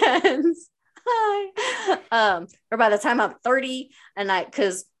 and or by the time I'm 30, and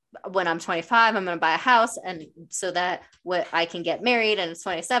because when I'm 25 I'm gonna buy a house, and so that I can get married, and it's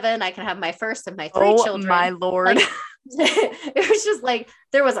 27 I can have my first of my 3 children. My Lord. Like, it was just like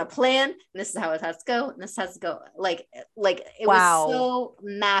there was a plan and this is how it has to go and this has to go, like it was so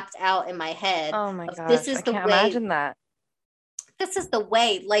mapped out in my head. Oh my God, this is I can't imagine that. This is the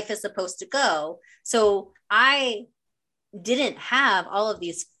way life is supposed to go. So I didn't have all of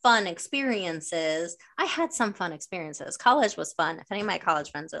these fun experiences. I had some fun experiences. College was fun. If any of my college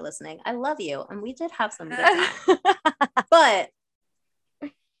friends are listening, I love you, and we did have some good times. But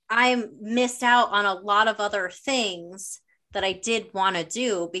I missed out on a lot of other things that I did want to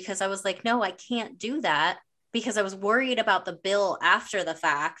do because I was like, no, I can't do that, because I was worried about the bill after the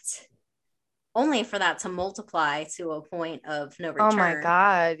fact, only for that to multiply to a point of no return. Oh my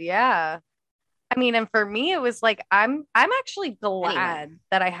God. Yeah. I mean, and for me, it was like, I'm actually glad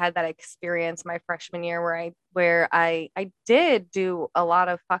that I had that experience my freshman year where I did do a lot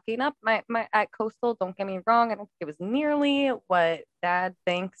of fucking up my at Coastal. Don't get me wrong. I don't think it was nearly what Dad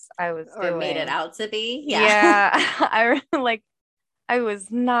thinks I was doing. Or made it out to be. Yeah. I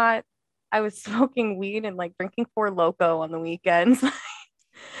was smoking weed and like drinking Four Loko on the weekends,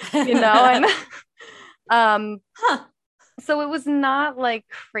 you know, and, so it was not like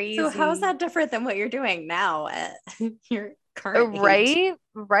crazy. So how is that different than what you're doing now at your current age?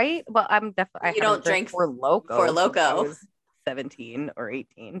 Right. Well, I'm definitely. You don't drink Four Loko. Four Loko. I was 17 or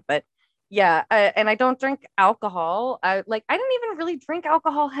 18, but yeah, and I don't drink alcohol. I didn't even really drink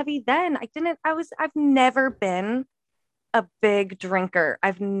alcohol heavy then. I've never been a big drinker.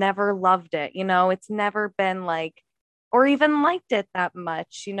 I've never loved it. You know, it's never been like, or even liked it that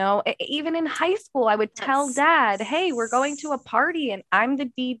much, you know. Even in high school, I would tell Dad, hey, we're going to a party and I'm the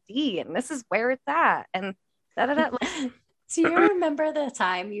DD and this is where it's at. And da-da-da. Do you remember the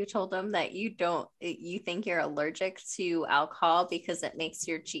time you told him that you think you're allergic to alcohol because it makes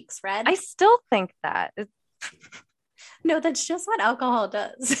your cheeks red? I still think that. No, that's just what alcohol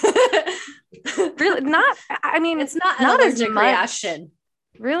does. Really? It's not an allergic reaction.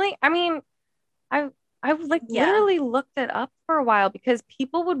 Really? I mean, I like literally looked it up for a while because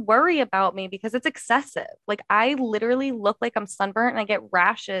people would worry about me because it's excessive. Like I literally look like I'm sunburnt and I get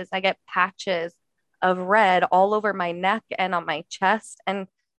rashes. I get patches of red all over my neck and on my chest. And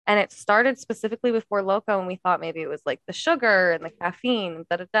it started specifically with Four Loko, and we thought maybe it was like the sugar and the caffeine,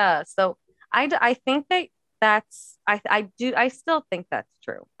 So I think I still think that's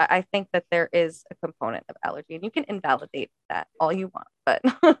true. I think that there is a component of allergy, and you can invalidate that all you want, but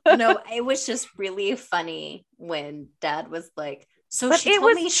no, it was just really funny when Dad was like, so she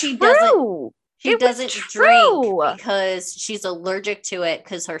told me she doesn't drink because she's allergic to it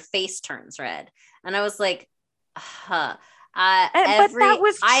because her face turns red. And I was like, but that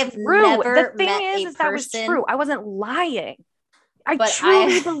was I've true. never The thing met is a person. That was true. I wasn't lying. I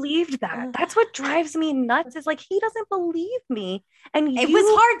truly believed that. That's what drives me nuts. Is like he doesn't believe me, and it was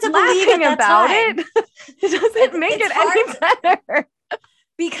hard to believe at that about time. It doesn't make it any better.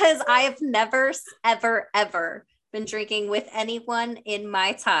 Because I have never, ever been drinking with anyone in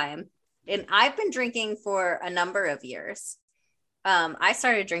my time, and I've been drinking for a number of years. I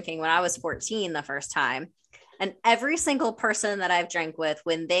started drinking when I was 14 the first time. And every single person that I've drank with,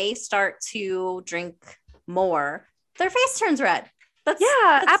 when they start to drink more, their face turns red. That's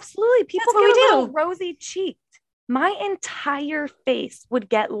absolutely. People get a little rosy cheeked. My entire face would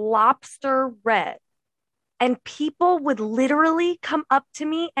get lobster red. And people would literally come up to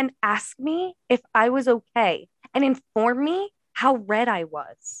me and ask me if I was okay and inform me how red I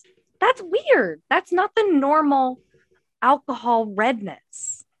was. That's weird. That's not the normal alcohol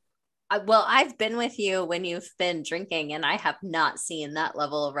redness. Well, I've been with you when you've been drinking, and I have not seen that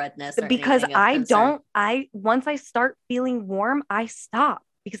level of redness. Because once I start feeling warm, I stop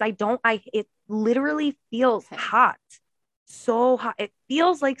because it literally feels hot. So hot. It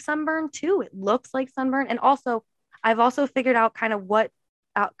feels like sunburn too. It looks like sunburn. And also, I've also figured out kind of what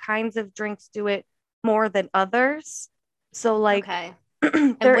kinds of drinks do it more than others. So like,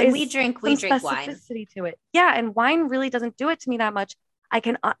 and when we drink wine to it. Yeah. And wine really doesn't do it to me that much.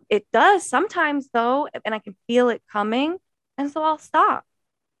 It does sometimes though, and I can feel it coming. And so I'll stop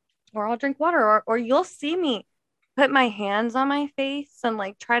or I'll drink water or you'll see me put my hands on my face and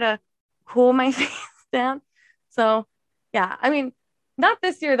like try to cool my face down. So yeah, I mean, not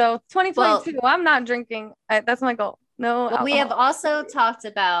this year though. 2022, I'm not drinking. That's my goal. No. Well, we have also talked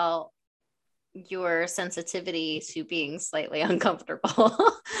about your sensitivity to being slightly uncomfortable.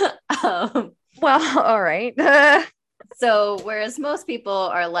 Well, all right. So whereas most people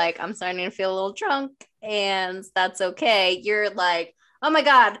are like, I'm starting to feel a little drunk and that's okay. You're like, oh my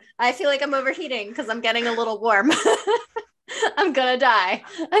God, I feel like I'm overheating because I'm getting a little warm. I'm going to die.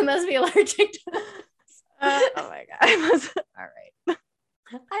 I must be allergic to this. Oh my God. All right.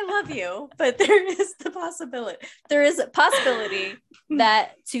 I love you, but there is a possibility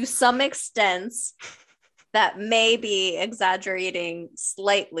that to some extent that may be exaggerating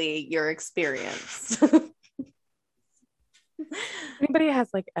slightly your experience. Anybody has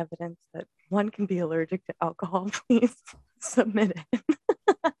like evidence that one can be allergic to alcohol, please submit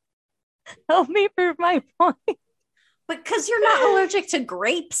it. Help me prove my point. Because you're not allergic to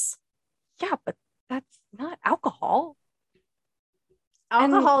grapes. Yeah, but that's not alcohol.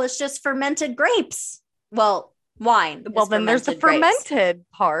 Alcohol is just fermented grapes. Well, wine. Well, then there's the fermented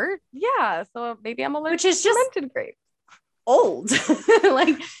part. Yeah, so maybe I'm allergic to fermented grapes. Old.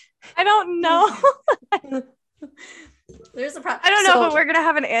 Like, I don't know. There's a problem. I don't know, but we're gonna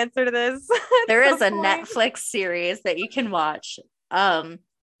have an answer to this. There is a Netflix series that you can watch. I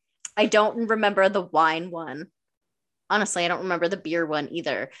don't remember the wine one. Honestly, I don't remember the beer one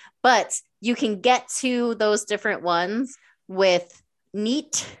either. But you can get to those different ones with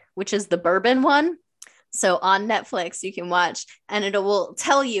Neat, which is the bourbon one. So on Netflix, you can watch, and it will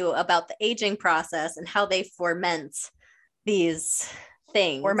tell you about the aging process and how they ferment these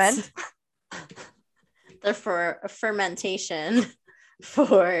things. Ferment? They're for fermentation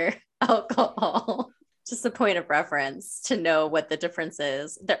for alcohol. Just a point of reference to know what the difference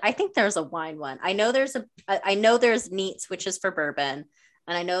is. I think there's a wine one. I know there's Neats, which is for bourbon,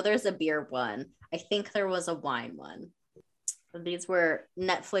 and I know there's a beer one. I think there was a wine one. These were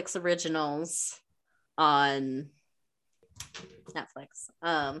Netflix originals on Netflix.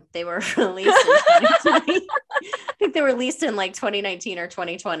 They were released in 2020. I think they were released in like 2019 or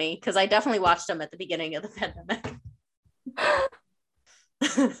 2020 because I definitely watched them at the beginning of the pandemic.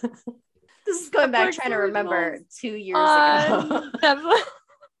 This is going back trying to remember 2 years ago.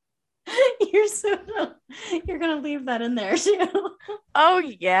 You're gonna leave that in there too. Oh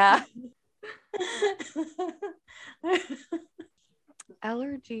yeah.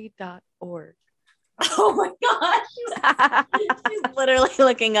 Allergy.org. Oh my gosh. She's literally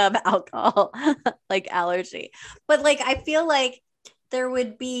looking up alcohol, like allergy. But like, I feel like there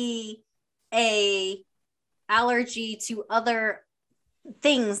would be a allergy to other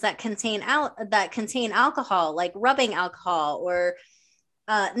things that contain alcohol, like rubbing alcohol or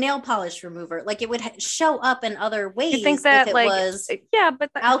nail polish remover. Like it would show up in other ways. You think that if it like was but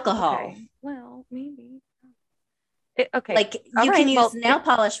alcohol. Okay. Well, maybe. Okay. Like you can use nail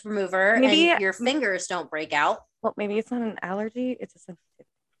polish remover and your fingers don't break out. Well, maybe it's not an allergy. It's a sensitivity.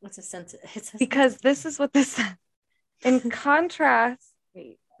 What's a sensitivity? Because this is what this says. In contrast,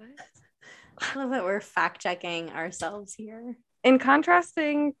 wait, what? I love that we're fact checking ourselves here. In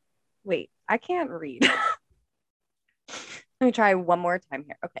contrasting, wait, I can't read. Let me try one more time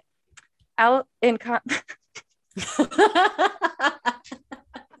here. Okay.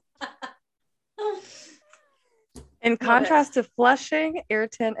 In contrast to flushing,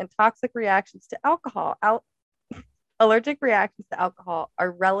 irritant, and toxic reactions to alcohol, allergic reactions to alcohol are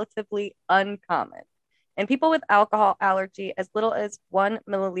relatively uncommon. In people with alcohol allergy, as little as 1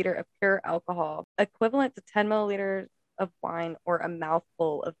 milliliter of pure alcohol, equivalent to 10 milliliters of wine or a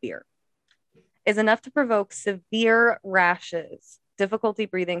mouthful of beer is enough to provoke severe rashes, difficulty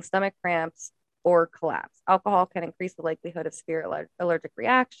breathing, stomach cramps, or collapse. Alcohol can increase the likelihood of severe allergic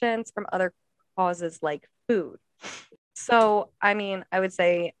reactions from other causes like food. So, I mean, I would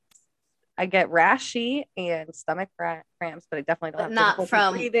say I get rashy and stomach cramps, but I definitely don't have not difficulty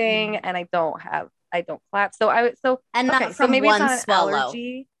from breathing, and I don't collapse. and Okay, not so from maybe it's one not an swallow.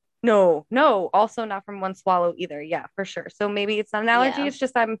 allergy. No, also not from one swallow either. Yeah, for sure. So maybe it's not an allergy. Yeah. It's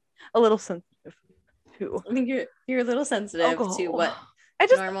just I'm a little sensitive to I think you're a little sensitive alcohol. to what I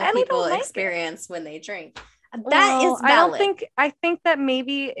people don't like experience when they drink. That Well, is valid. I think that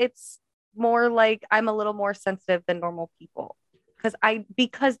maybe it's more like I'm a little more sensitive than normal people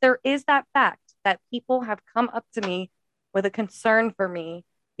because there is that fact that people have come up to me with a concern for me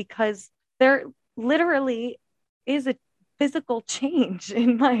because there literally is a physical change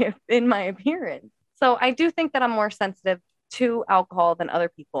in my appearance. So I do think that I'm more sensitive to alcohol than other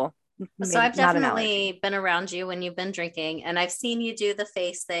people. So Maybe I've not an allergy. definitely been around you when you've been drinking, and I've seen you do the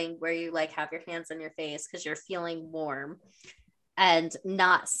face thing where you like have your hands on your face because you're feeling warm, and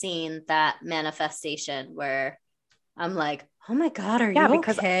not seen that manifestation where I'm like, oh my God, are Yeah, you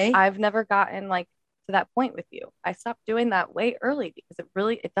because okay? I've never gotten like to that point with you. I stopped doing that way early because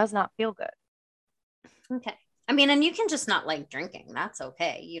it does not feel good. Okay. I mean, and you can just not like drinking. That's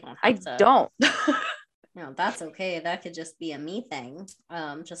okay. You don't I have to. don't. That's okay. That could just be a me thing.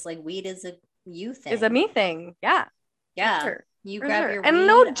 Just like weed is a you thing. Is a me thing. Yeah. Yeah. Sure. You For grab sure. your And weed,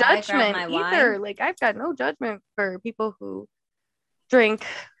 no I grab judgment my either. wine. Like I've got no judgment for people who drink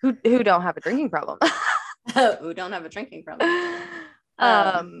who don't have a drinking problem. Who don't have a drinking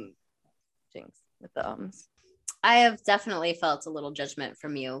problem. Jinx with the ums. I have definitely felt a little judgment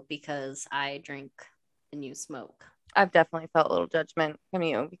from you because I drink and you smoke. I've definitely felt a little judgment from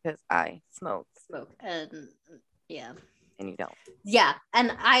you because I smoke. And yeah. And you don't. Yeah.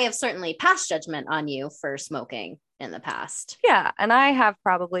 And I have certainly passed judgment on you for smoking in the past. Yeah. And I have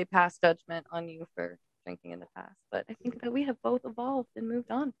probably passed judgment on you for drinking in the past. But I think that we have both evolved and moved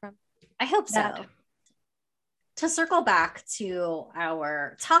on from I hope that. so. To circle back to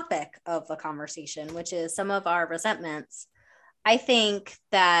our topic of the conversation, which is some of our resentments, I think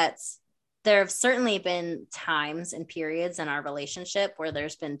that there have certainly been times and periods in our relationship where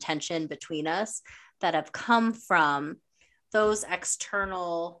there's been tension between us that have come from those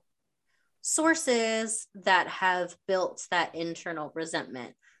external sources that have built that internal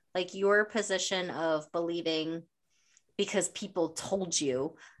resentment. Like your position of believing because people told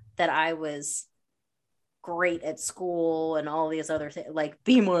you that I was great at school and all these other things, like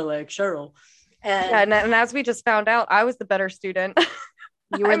be more like Cheryl. And as we just found out, I was the better student.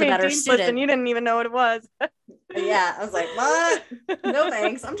 You were the better student. And you didn't even know what it was. Yeah, I was like, what? No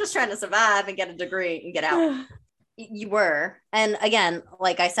thanks. I'm just trying to survive and get a degree and get out. You were. And again,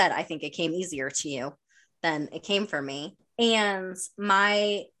 like I said, I think it came easier to you than it came for me. And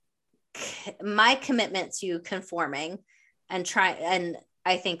my commitment to conforming and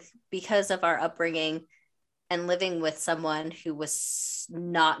I think because of our upbringing and living with someone who was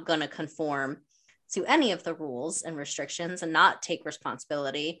not going to conform to any of the rules and restrictions and not take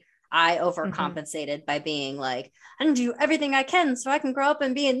responsibility, I overcompensated by being like, I can do everything I can so I can grow up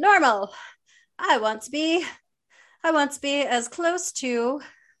and be normal. I want to be as close to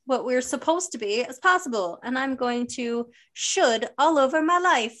what we're supposed to be as possible. And I'm going to should all over my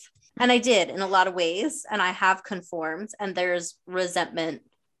life. And I did in a lot of ways. And I have conformed. And there's resentment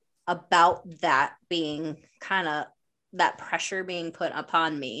about that being kind of that pressure being put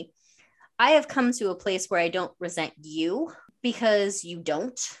upon me. I have come to a place where I don't resent you because you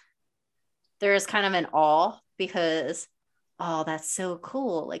don't. There is kind of an awe because, oh, that's so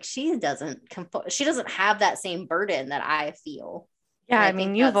cool. Like she doesn't have that same burden that I feel. Yeah, I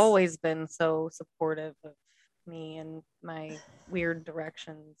mean, you've always been so supportive of me and my weird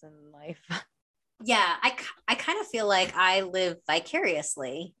directions in life. Yeah, I kind of feel like I live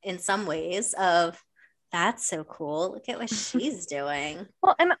vicariously in some ways of that's so cool. Look at what she's doing.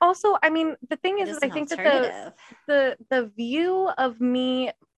 Well, and also, I mean, the thing is I think that the view of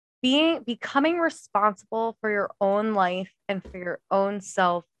me becoming responsible for your own life and for your own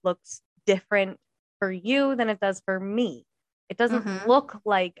self looks different for you than it does for me. It doesn't look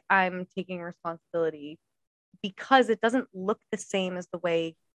like I'm taking responsibility because it doesn't look the same as the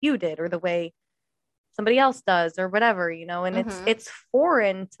way you did or the way somebody else does or whatever, and it's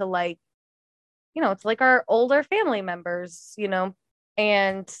foreign to like, it's like our older family members,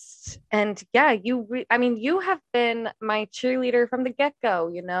 and yeah, you have been my cheerleader from the get-go,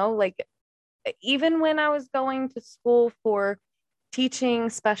 like even when I was going to school for teaching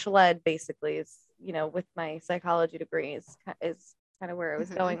special ed, basically is with my psychology degree is kind of where I was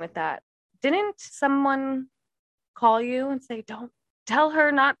Mm-hmm. going with that. Didn't someone call you and say, don't tell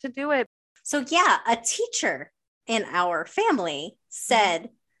her not to do it? So yeah, a teacher in our family said,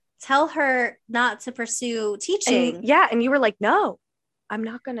 tell her not to pursue teaching. And you were like, no, I'm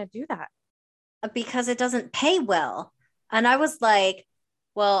not going to do that. Because it doesn't pay well. And I was like,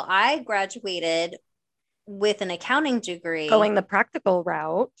 well, I graduated with an accounting degree. Going the practical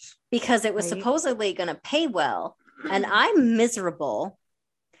route. Because it was supposedly going to pay well. And I'm miserable.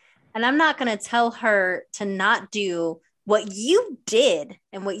 And I'm not going to tell her to not do what you did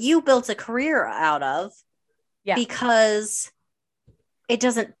and what you built a career out of. Yeah. Because it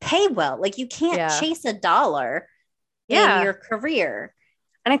doesn't pay well. Like you can't chase a dollar in your career.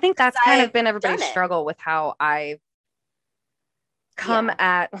 And I think that's kind of been everybody's struggle with how I've come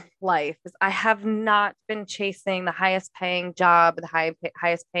at life, is I have not been chasing the highest paying job, the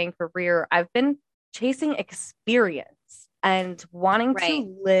highest paying career. I've been chasing experience and wanting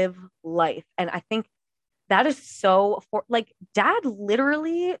to live life. And I think that is so like Dad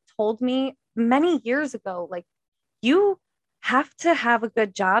literally told me many years ago, like, you have to have a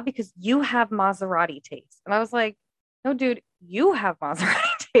good job because you have Maserati taste. And I was like, no, dude, you have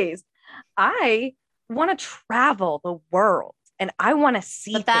Maserati taste. I want to travel the world and I want to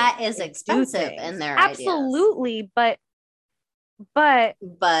see. But that is expensive in their absolutely ideas. But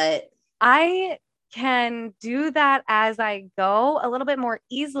I can do that as I go a little bit more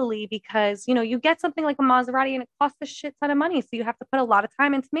easily because, you get something like a Maserati and it costs a shit ton of money. So you have to put a lot of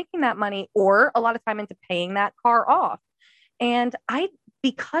time into making that money or a lot of time into paying that car off. And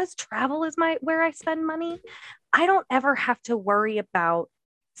because travel is where I spend money, I don't ever have to worry about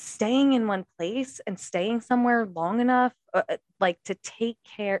staying in one place and staying somewhere long enough, like to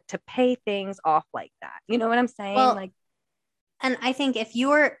pay things off like that. You know what I'm saying? Well, and I think if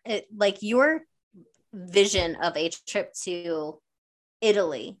your vision of a trip to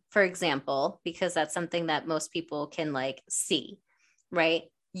Italy, for example, because that's something that most people can like see, right?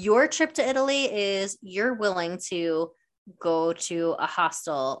 Your trip to Italy is you're willing to go to a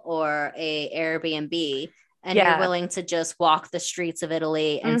hostel or a Airbnb and you're willing to just walk the streets of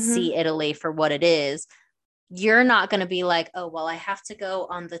Italy and see Italy for what it is. You're not going to be like, oh, well, I have to go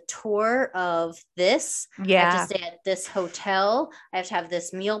on the tour of this. I have to stay at this hotel. I have to have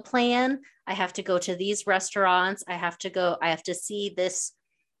this meal plan. I have to go to these restaurants. I have to see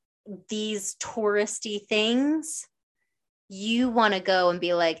these touristy things. You want to go and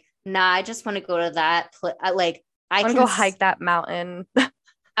be like, nah, I just want to go to that place. I want to go hike that mountain.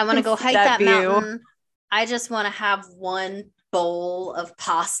 I want to go hike that mountain. I just want to have one bowl of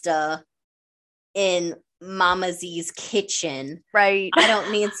pasta in Mama Z's kitchen. Right. I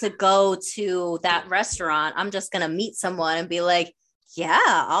don't need to go to that restaurant. I'm just going to meet someone and be like, yeah,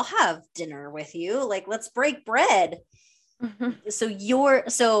 I'll have dinner with you. Like, let's break bread.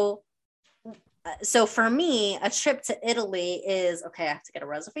 So for me, a trip to Italy is, okay, I have to get a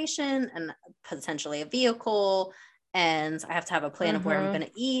reservation and potentially a vehicle. And I have to have a plan of where I'm going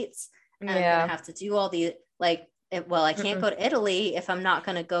to eat. And I'm going to have to do all the, I can't go to Italy if I'm not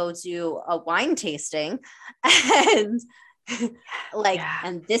going to go do a wine tasting. And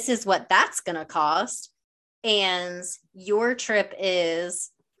and this is what that's going to cost. And your trip is,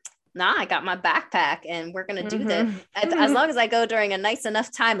 nah, I got my backpack and we're going to do this. As long as I go during a nice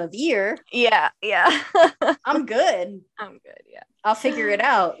enough time of year. Yeah. I'm good. Yeah. I'll figure it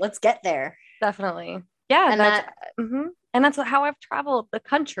out. Let's get there. Definitely. Yeah. And that's how I've traveled the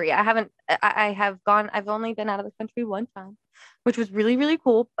country. I've only been out of the country one time, which was really, really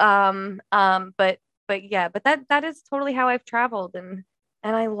cool. But that is totally how I've traveled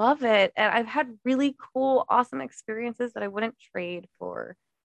and I love it. And I've had really cool, awesome experiences that I wouldn't trade for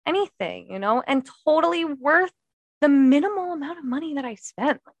anything, and totally worth the minimal amount of money that I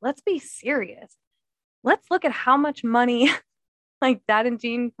spent. Like, let's be serious. Let's look at how much money like Dad and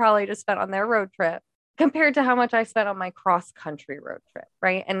Jean probably just spent on their road trip compared to how much I spent on my cross-country road trip,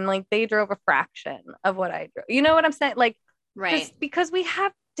 right? And like they drove a fraction of what I drove. You know what I'm saying? Like, just because we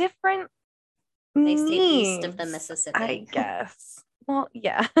have different needs, stay east of the Mississippi, I guess. Well,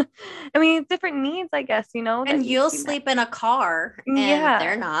 yeah. I mean, different needs, I guess, And you'll sleep in a car and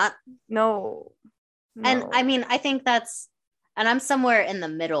they're not. No. And I mean, I think and I'm somewhere in the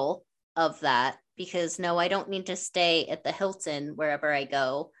middle of that because no, I don't need to stay at the Hilton wherever I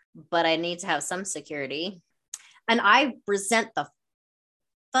go, but I need to have some security. And I resent the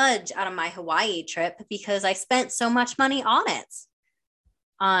fudge out of my Hawaii trip because I spent so much money on it,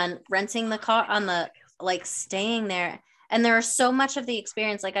 on renting the car, on the staying there. And there was so much of the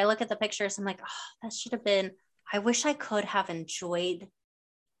experience. Like I look at the pictures, I'm like, oh, that should have been, I wish I could have enjoyed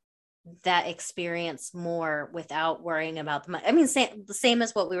that experience more without worrying about the money. I mean, the same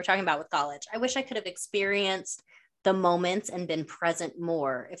as what we were talking about with college. I wish I could have experienced the moments and been present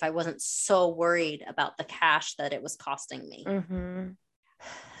more if I wasn't so worried about the cash that it was costing me. Mm-hmm.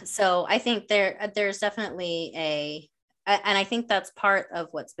 So I think there's definitely and I think that's part of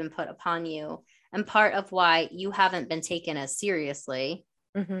what's been put upon you and part of why you haven't been taken as seriously,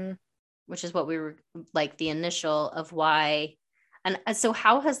 Mm-hmm. which is what we were like the initial of why. And so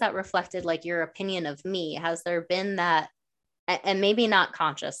how has that reflected like your opinion of me? Has there been that, and maybe not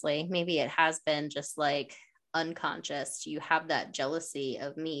consciously, maybe it has been just like unconscious, you have that jealousy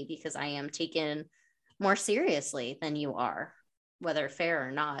of me because I am taken more seriously than you are, whether fair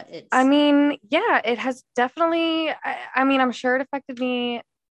or not. I mean, yeah, it has definitely, I mean, I'm sure it affected me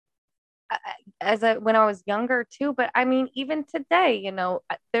when I was younger too, but I mean, even today, you know,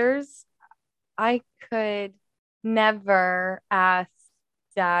 I could never ask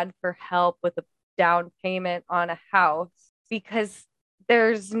dad for help with a down payment on a house because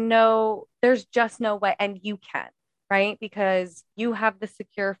there's just no way, and you can, right? Because you have the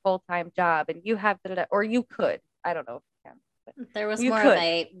secure full-time job and you have or you could, I don't know if you can, but there was you more could. of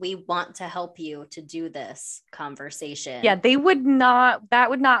a we want to help you to do this conversation. Yeah, that would not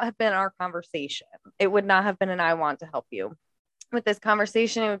have been our conversation. It would not have been an I want to help you. With this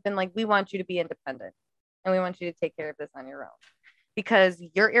conversation, it would have been like, we want you to be independent and we want you to take care of this on your own because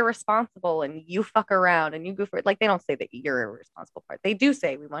you're irresponsible and you fuck around and you go for it. Like, they don't say that you're irresponsible part. They do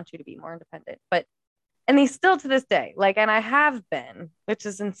say we want you to be more independent, and they still to this day, like, and I have been, which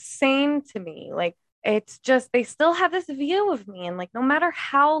is insane to me. Like, it's just, they still have this view of me. And like, no matter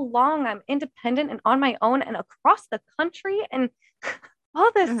how long I'm independent and on my own and across the country and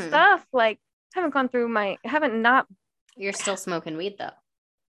all this stuff, like, You're still smoking weed though.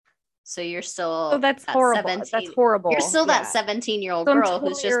 So you're still, oh, that's horrible. 17, that's horrible. You're still that 17-year-old girl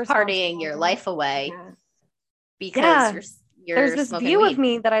who's just partying your life away because you're there's this view weed. of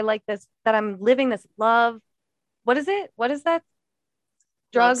me that I like this, that I'm living this love. What is it? What is that?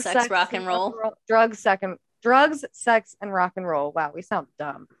 Drugs, sex, rock and roll. Drugs, sex, and rock and roll. Wow, we sound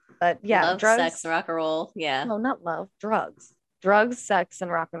dumb. But yeah, love, drugs, sex, rock and roll. Yeah. No, not love. Drugs, sex,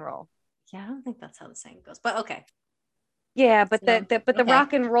 and rock and roll. Yeah, I don't think that's how the saying goes, but okay. Yeah, but the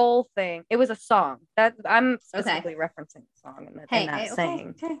rock and roll thing, it was a song that I'm specifically referencing the song and that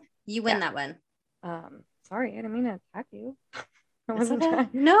saying. Okay. You win that one. Sorry, I didn't mean to attack you. I wasn't trying.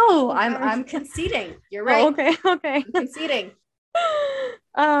 No, I'm conceding. You're right. Oh, okay. I'm conceding.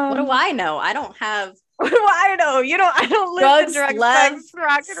 What do I know? I don't have. What do I know? I don't live the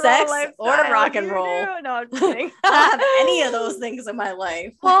drugs, sex, or rock and roll. No, I'm kidding. I don't have any of those things in my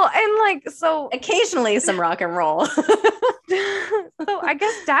life. Well, and like, so occasionally some rock and roll. So I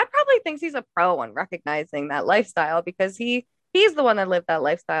guess dad probably thinks he's a pro on recognizing that lifestyle because he's the one that lived that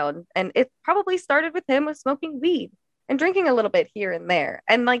lifestyle, and it probably started with him with smoking weed and drinking a little bit here and there,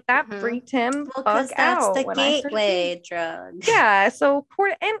 and like that freaked him that's out the gateway drug. Yeah, so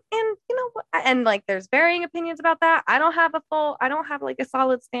and you know what, and like there's varying opinions about that. I don't have like a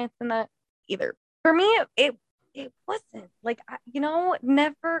solid stance in that either. For me, it wasn't like,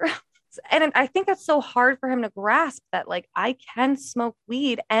 never. And I think that's so hard for him to grasp, that like I can smoke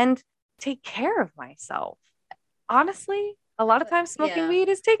weed and take care of myself. Honestly, a lot of times smoking weed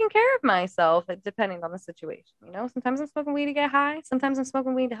is taking care of myself, depending on the situation. Sometimes I'm smoking weed to get high. Sometimes I'm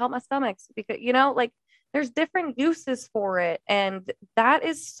smoking weed to help my stomach, because like there's different uses for it, and that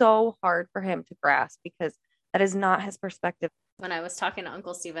is so hard for him to grasp because that is not his perspective. When I was talking to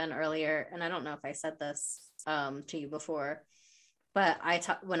Uncle Steven earlier, and I don't know if I said this to you before, but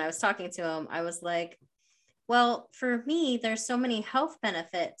when I was talking to him, I was like, well, for me, there's so many health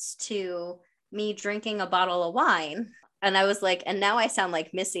benefits to me drinking a bottle of wine. And I was like, and now I sound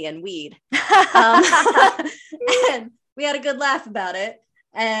like Missy and weed. And we had a good laugh about it.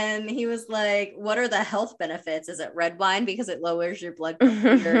 And he was like, what are the health benefits? Is it red wine because it lowers your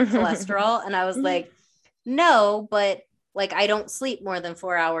your cholesterol? And I was like, no, but like, I don't sleep more than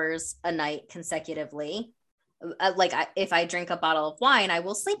 4 hours a night consecutively. If I drink a bottle of wine, I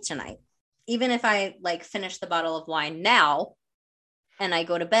will sleep tonight. Even if I like finish the bottle of wine now and I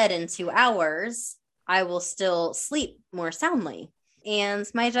go to bed in 2 hours, I will still sleep more soundly. And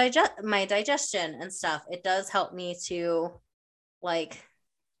my digestion and stuff, it does help me to like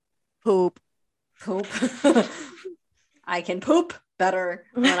poop. I can poop better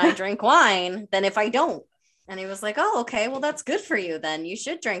when I drink wine than if I don't. And he was like, oh, okay, well, that's good for you then. You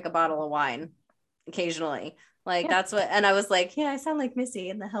should drink a bottle of wine occasionally. Like, that's what, and I was like, yeah, I sound like Missy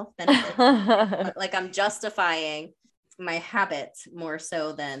in the health benefit. Like, I'm justifying my habits more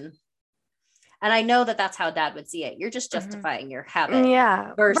so than, And I know that that's how dad would see it. You're just justifying your habit.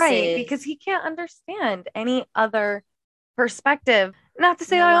 Yeah, versus right. Because he can't understand any other perspective. Not to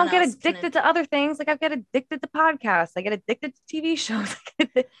say no I one don't get else can. addicted to other things. Like I get addicted to podcasts. I get addicted to TV shows.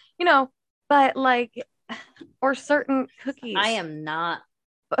 But like, or certain cookies. I am not.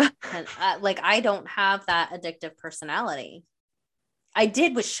 Like I don't have that addictive personality. I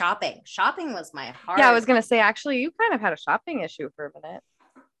did with shopping. Shopping was my heart. Yeah, I was gonna say actually, you kind of had a shopping issue for a minute.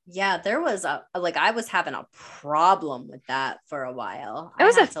 Yeah, there was I was having a problem with that for a while. It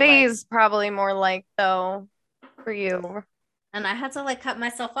was a phase, probably more like though for you. And I had to like cut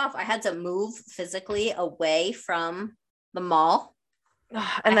myself off. I had to move physically away from the mall.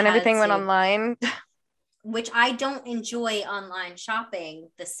 And then everything went online. Which I don't enjoy online shopping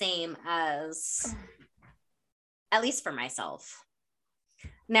the same as, at least for myself.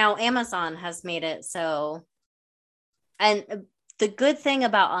 Now, Amazon has made it so, and the good thing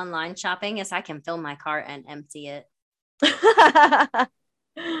about online shopping is I can fill my cart and empty it.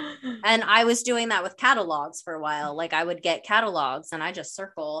 And I was doing that with catalogs for a while. Like I would get catalogs and I just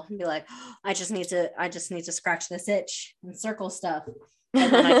circle and be like, oh, I just need to scratch this itch and circle stuff.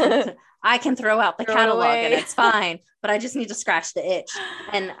 And then I can throw out the catalog and it's fine, but I just need to scratch the itch.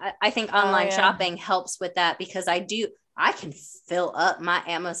 And I think online shopping helps with that because I can fill up my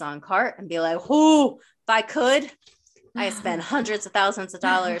Amazon cart and be like, oh, if I could, I spend hundreds of thousands of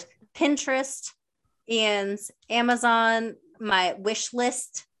dollars. Pinterest and Amazon, my wish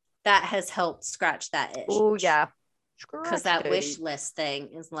list, that has helped scratch that itch. Oh, yeah. Because that wish list thing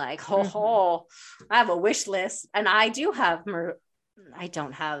is like, I have a wish list. And I don't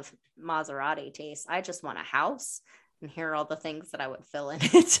have Maserati taste. I just want a house. And here are all the things that I would fill in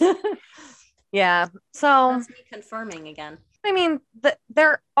it. Yeah. So that's me confirming again. I mean,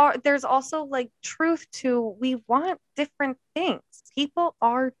 there's also like truth to we want different things. People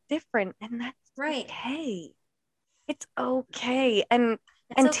are different, and that's right. Okay. It's okay. And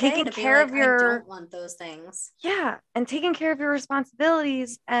taking care of your I don't want those things. Yeah. And taking care of your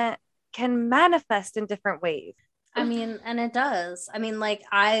responsibilities can manifest in different ways. I mean, and it does. I mean, like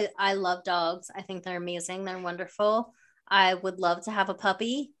I love dogs. I think they're amazing. They're wonderful. I would love to have a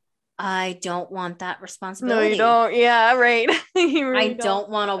puppy. I don't want that responsibility. No, you don't. Yeah, right. I don't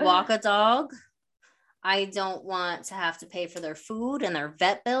want to walk a dog. I don't want to have to pay for their food and their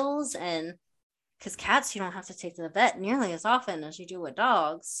vet bills. And because cats, you don't have to take to the vet nearly as often as you do with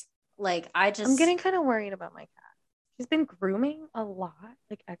dogs. Like I'm getting kind of worried about my cat. She's been grooming a lot,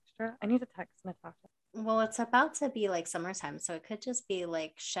 like extra. I need to text Natasha. Well, it's about to be like summertime, so it could just be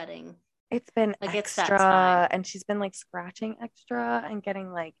like shedding. It's been like extra, and she's been like scratching extra and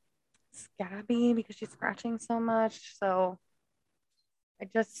getting like scabby because she's scratching so much. So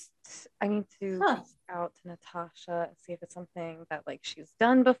I need to reach out to Natasha and see if it's something that like she's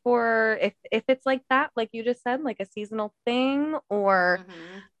done before, if it's like that, like you just said, like a seasonal thing, or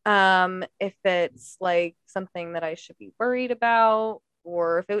if it's like something that I should be worried about,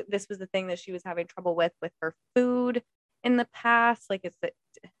 or if this was the thing that she was having trouble with her food in the past, like is it,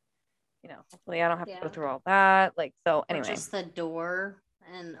 hopefully I don't have to go through all that, like, so anyway, or just the door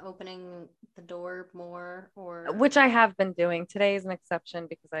and opening the door more, or which I have been doing. Today is an exception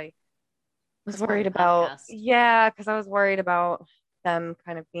because I was worried about because I was worried about them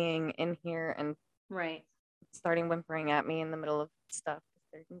kind of being in here and starting whimpering at me in the middle of stuff.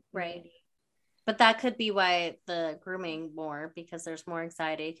 Right. But that could be why the grooming more, because there's more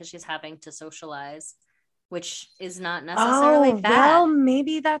anxiety because she's having to socialize, which is not necessarily bad. Well,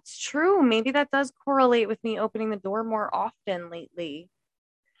 maybe that's true. Maybe that does correlate with me opening the door more often lately.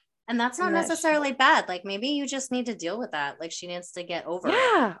 And that's not necessarily bad. Like maybe you just need to deal with that. Like she needs to get over it.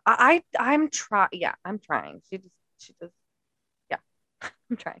 Yeah, I'm trying. Yeah, I'm trying. She does. Yeah,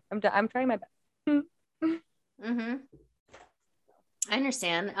 I'm trying. I'm trying my best. I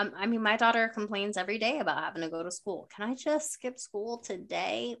understand. I mean, my daughter complains every day about having to go to school. Can I just skip school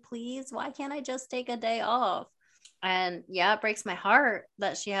today, please? Why can't I just take a day off? And yeah, it breaks my heart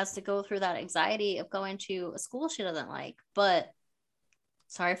that she has to go through that anxiety of going to a school she doesn't like. But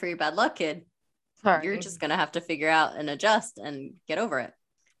sorry for your bad luck, kid. Sorry. You're just going to have to figure out and adjust and get over it.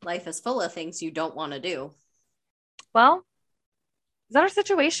 Life is full of things you don't want to do. Well, is that our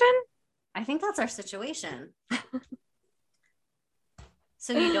situation? I think that's our situation.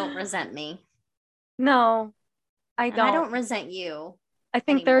 So you don't resent me? No, I don't. And I don't resent you. I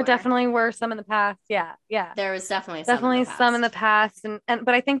think there definitely were some in the past. Yeah. There was definitely some in the past, and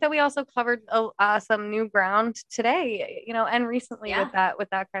but I think that we also covered some new ground today, and recently with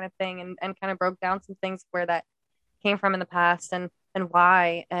that kind of thing, and kind of broke down some things where that came from in the past and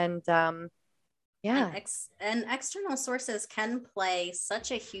why, and and external sources can play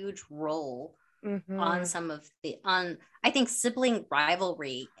such a huge role on some of I think sibling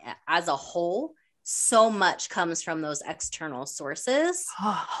rivalry as a whole, so much comes from those external sources. Oh,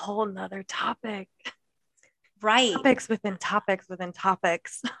 a whole nother topic. Right. Topics within topics within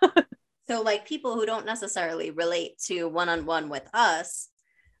topics. So like people who don't necessarily relate to one-on-one with us,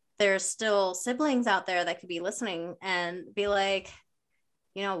 there's still siblings out there that could be listening and be like,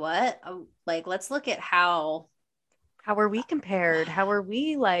 you know what? Like, let's look at how are we compared? How are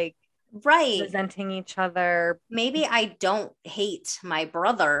we like resenting each other? Maybe I don't hate my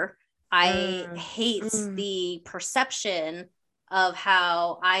brother. I hate the perception of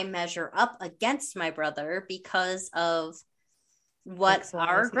how I measure up against my brother because of what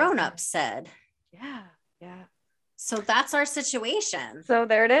our grown-ups said. Yeah. Yeah. So that's our situation. So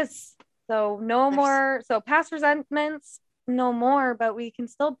there it is. So no more. So past resentments, no more, but we can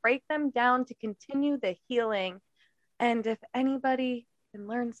still break them down to continue the healing. And if anybody can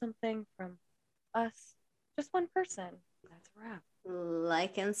learn something from us, just one person, that's a wrap.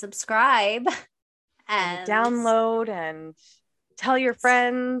 Like and subscribe and download and tell your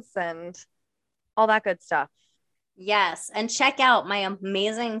friends and all that good stuff. Yes, and check out my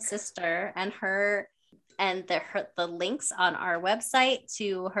amazing sister and the links on our website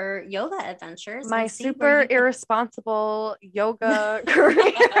to her yoga adventures. My super irresponsible yoga career.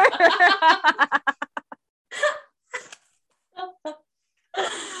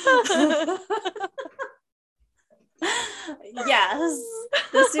 Yes,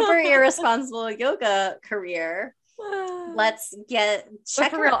 the super irresponsible yoga career. Let's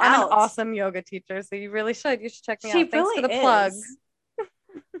check her out. I'm an awesome yoga teacher, so you should check me out. Thanks for the plug.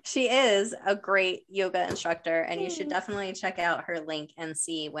 She is a great yoga instructor, and you should definitely check out her link and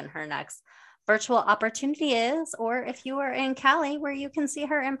see when her next virtual opportunity is, or if you are in Cali where you can see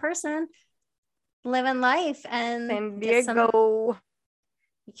her in person, living life. And San Diego,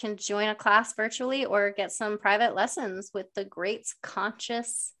 you can join a class virtually or get some private lessons with the great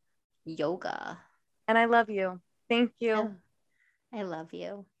conscious yoga. And I love you. Thank you. I love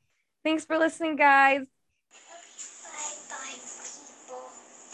you. Thanks for listening, guys.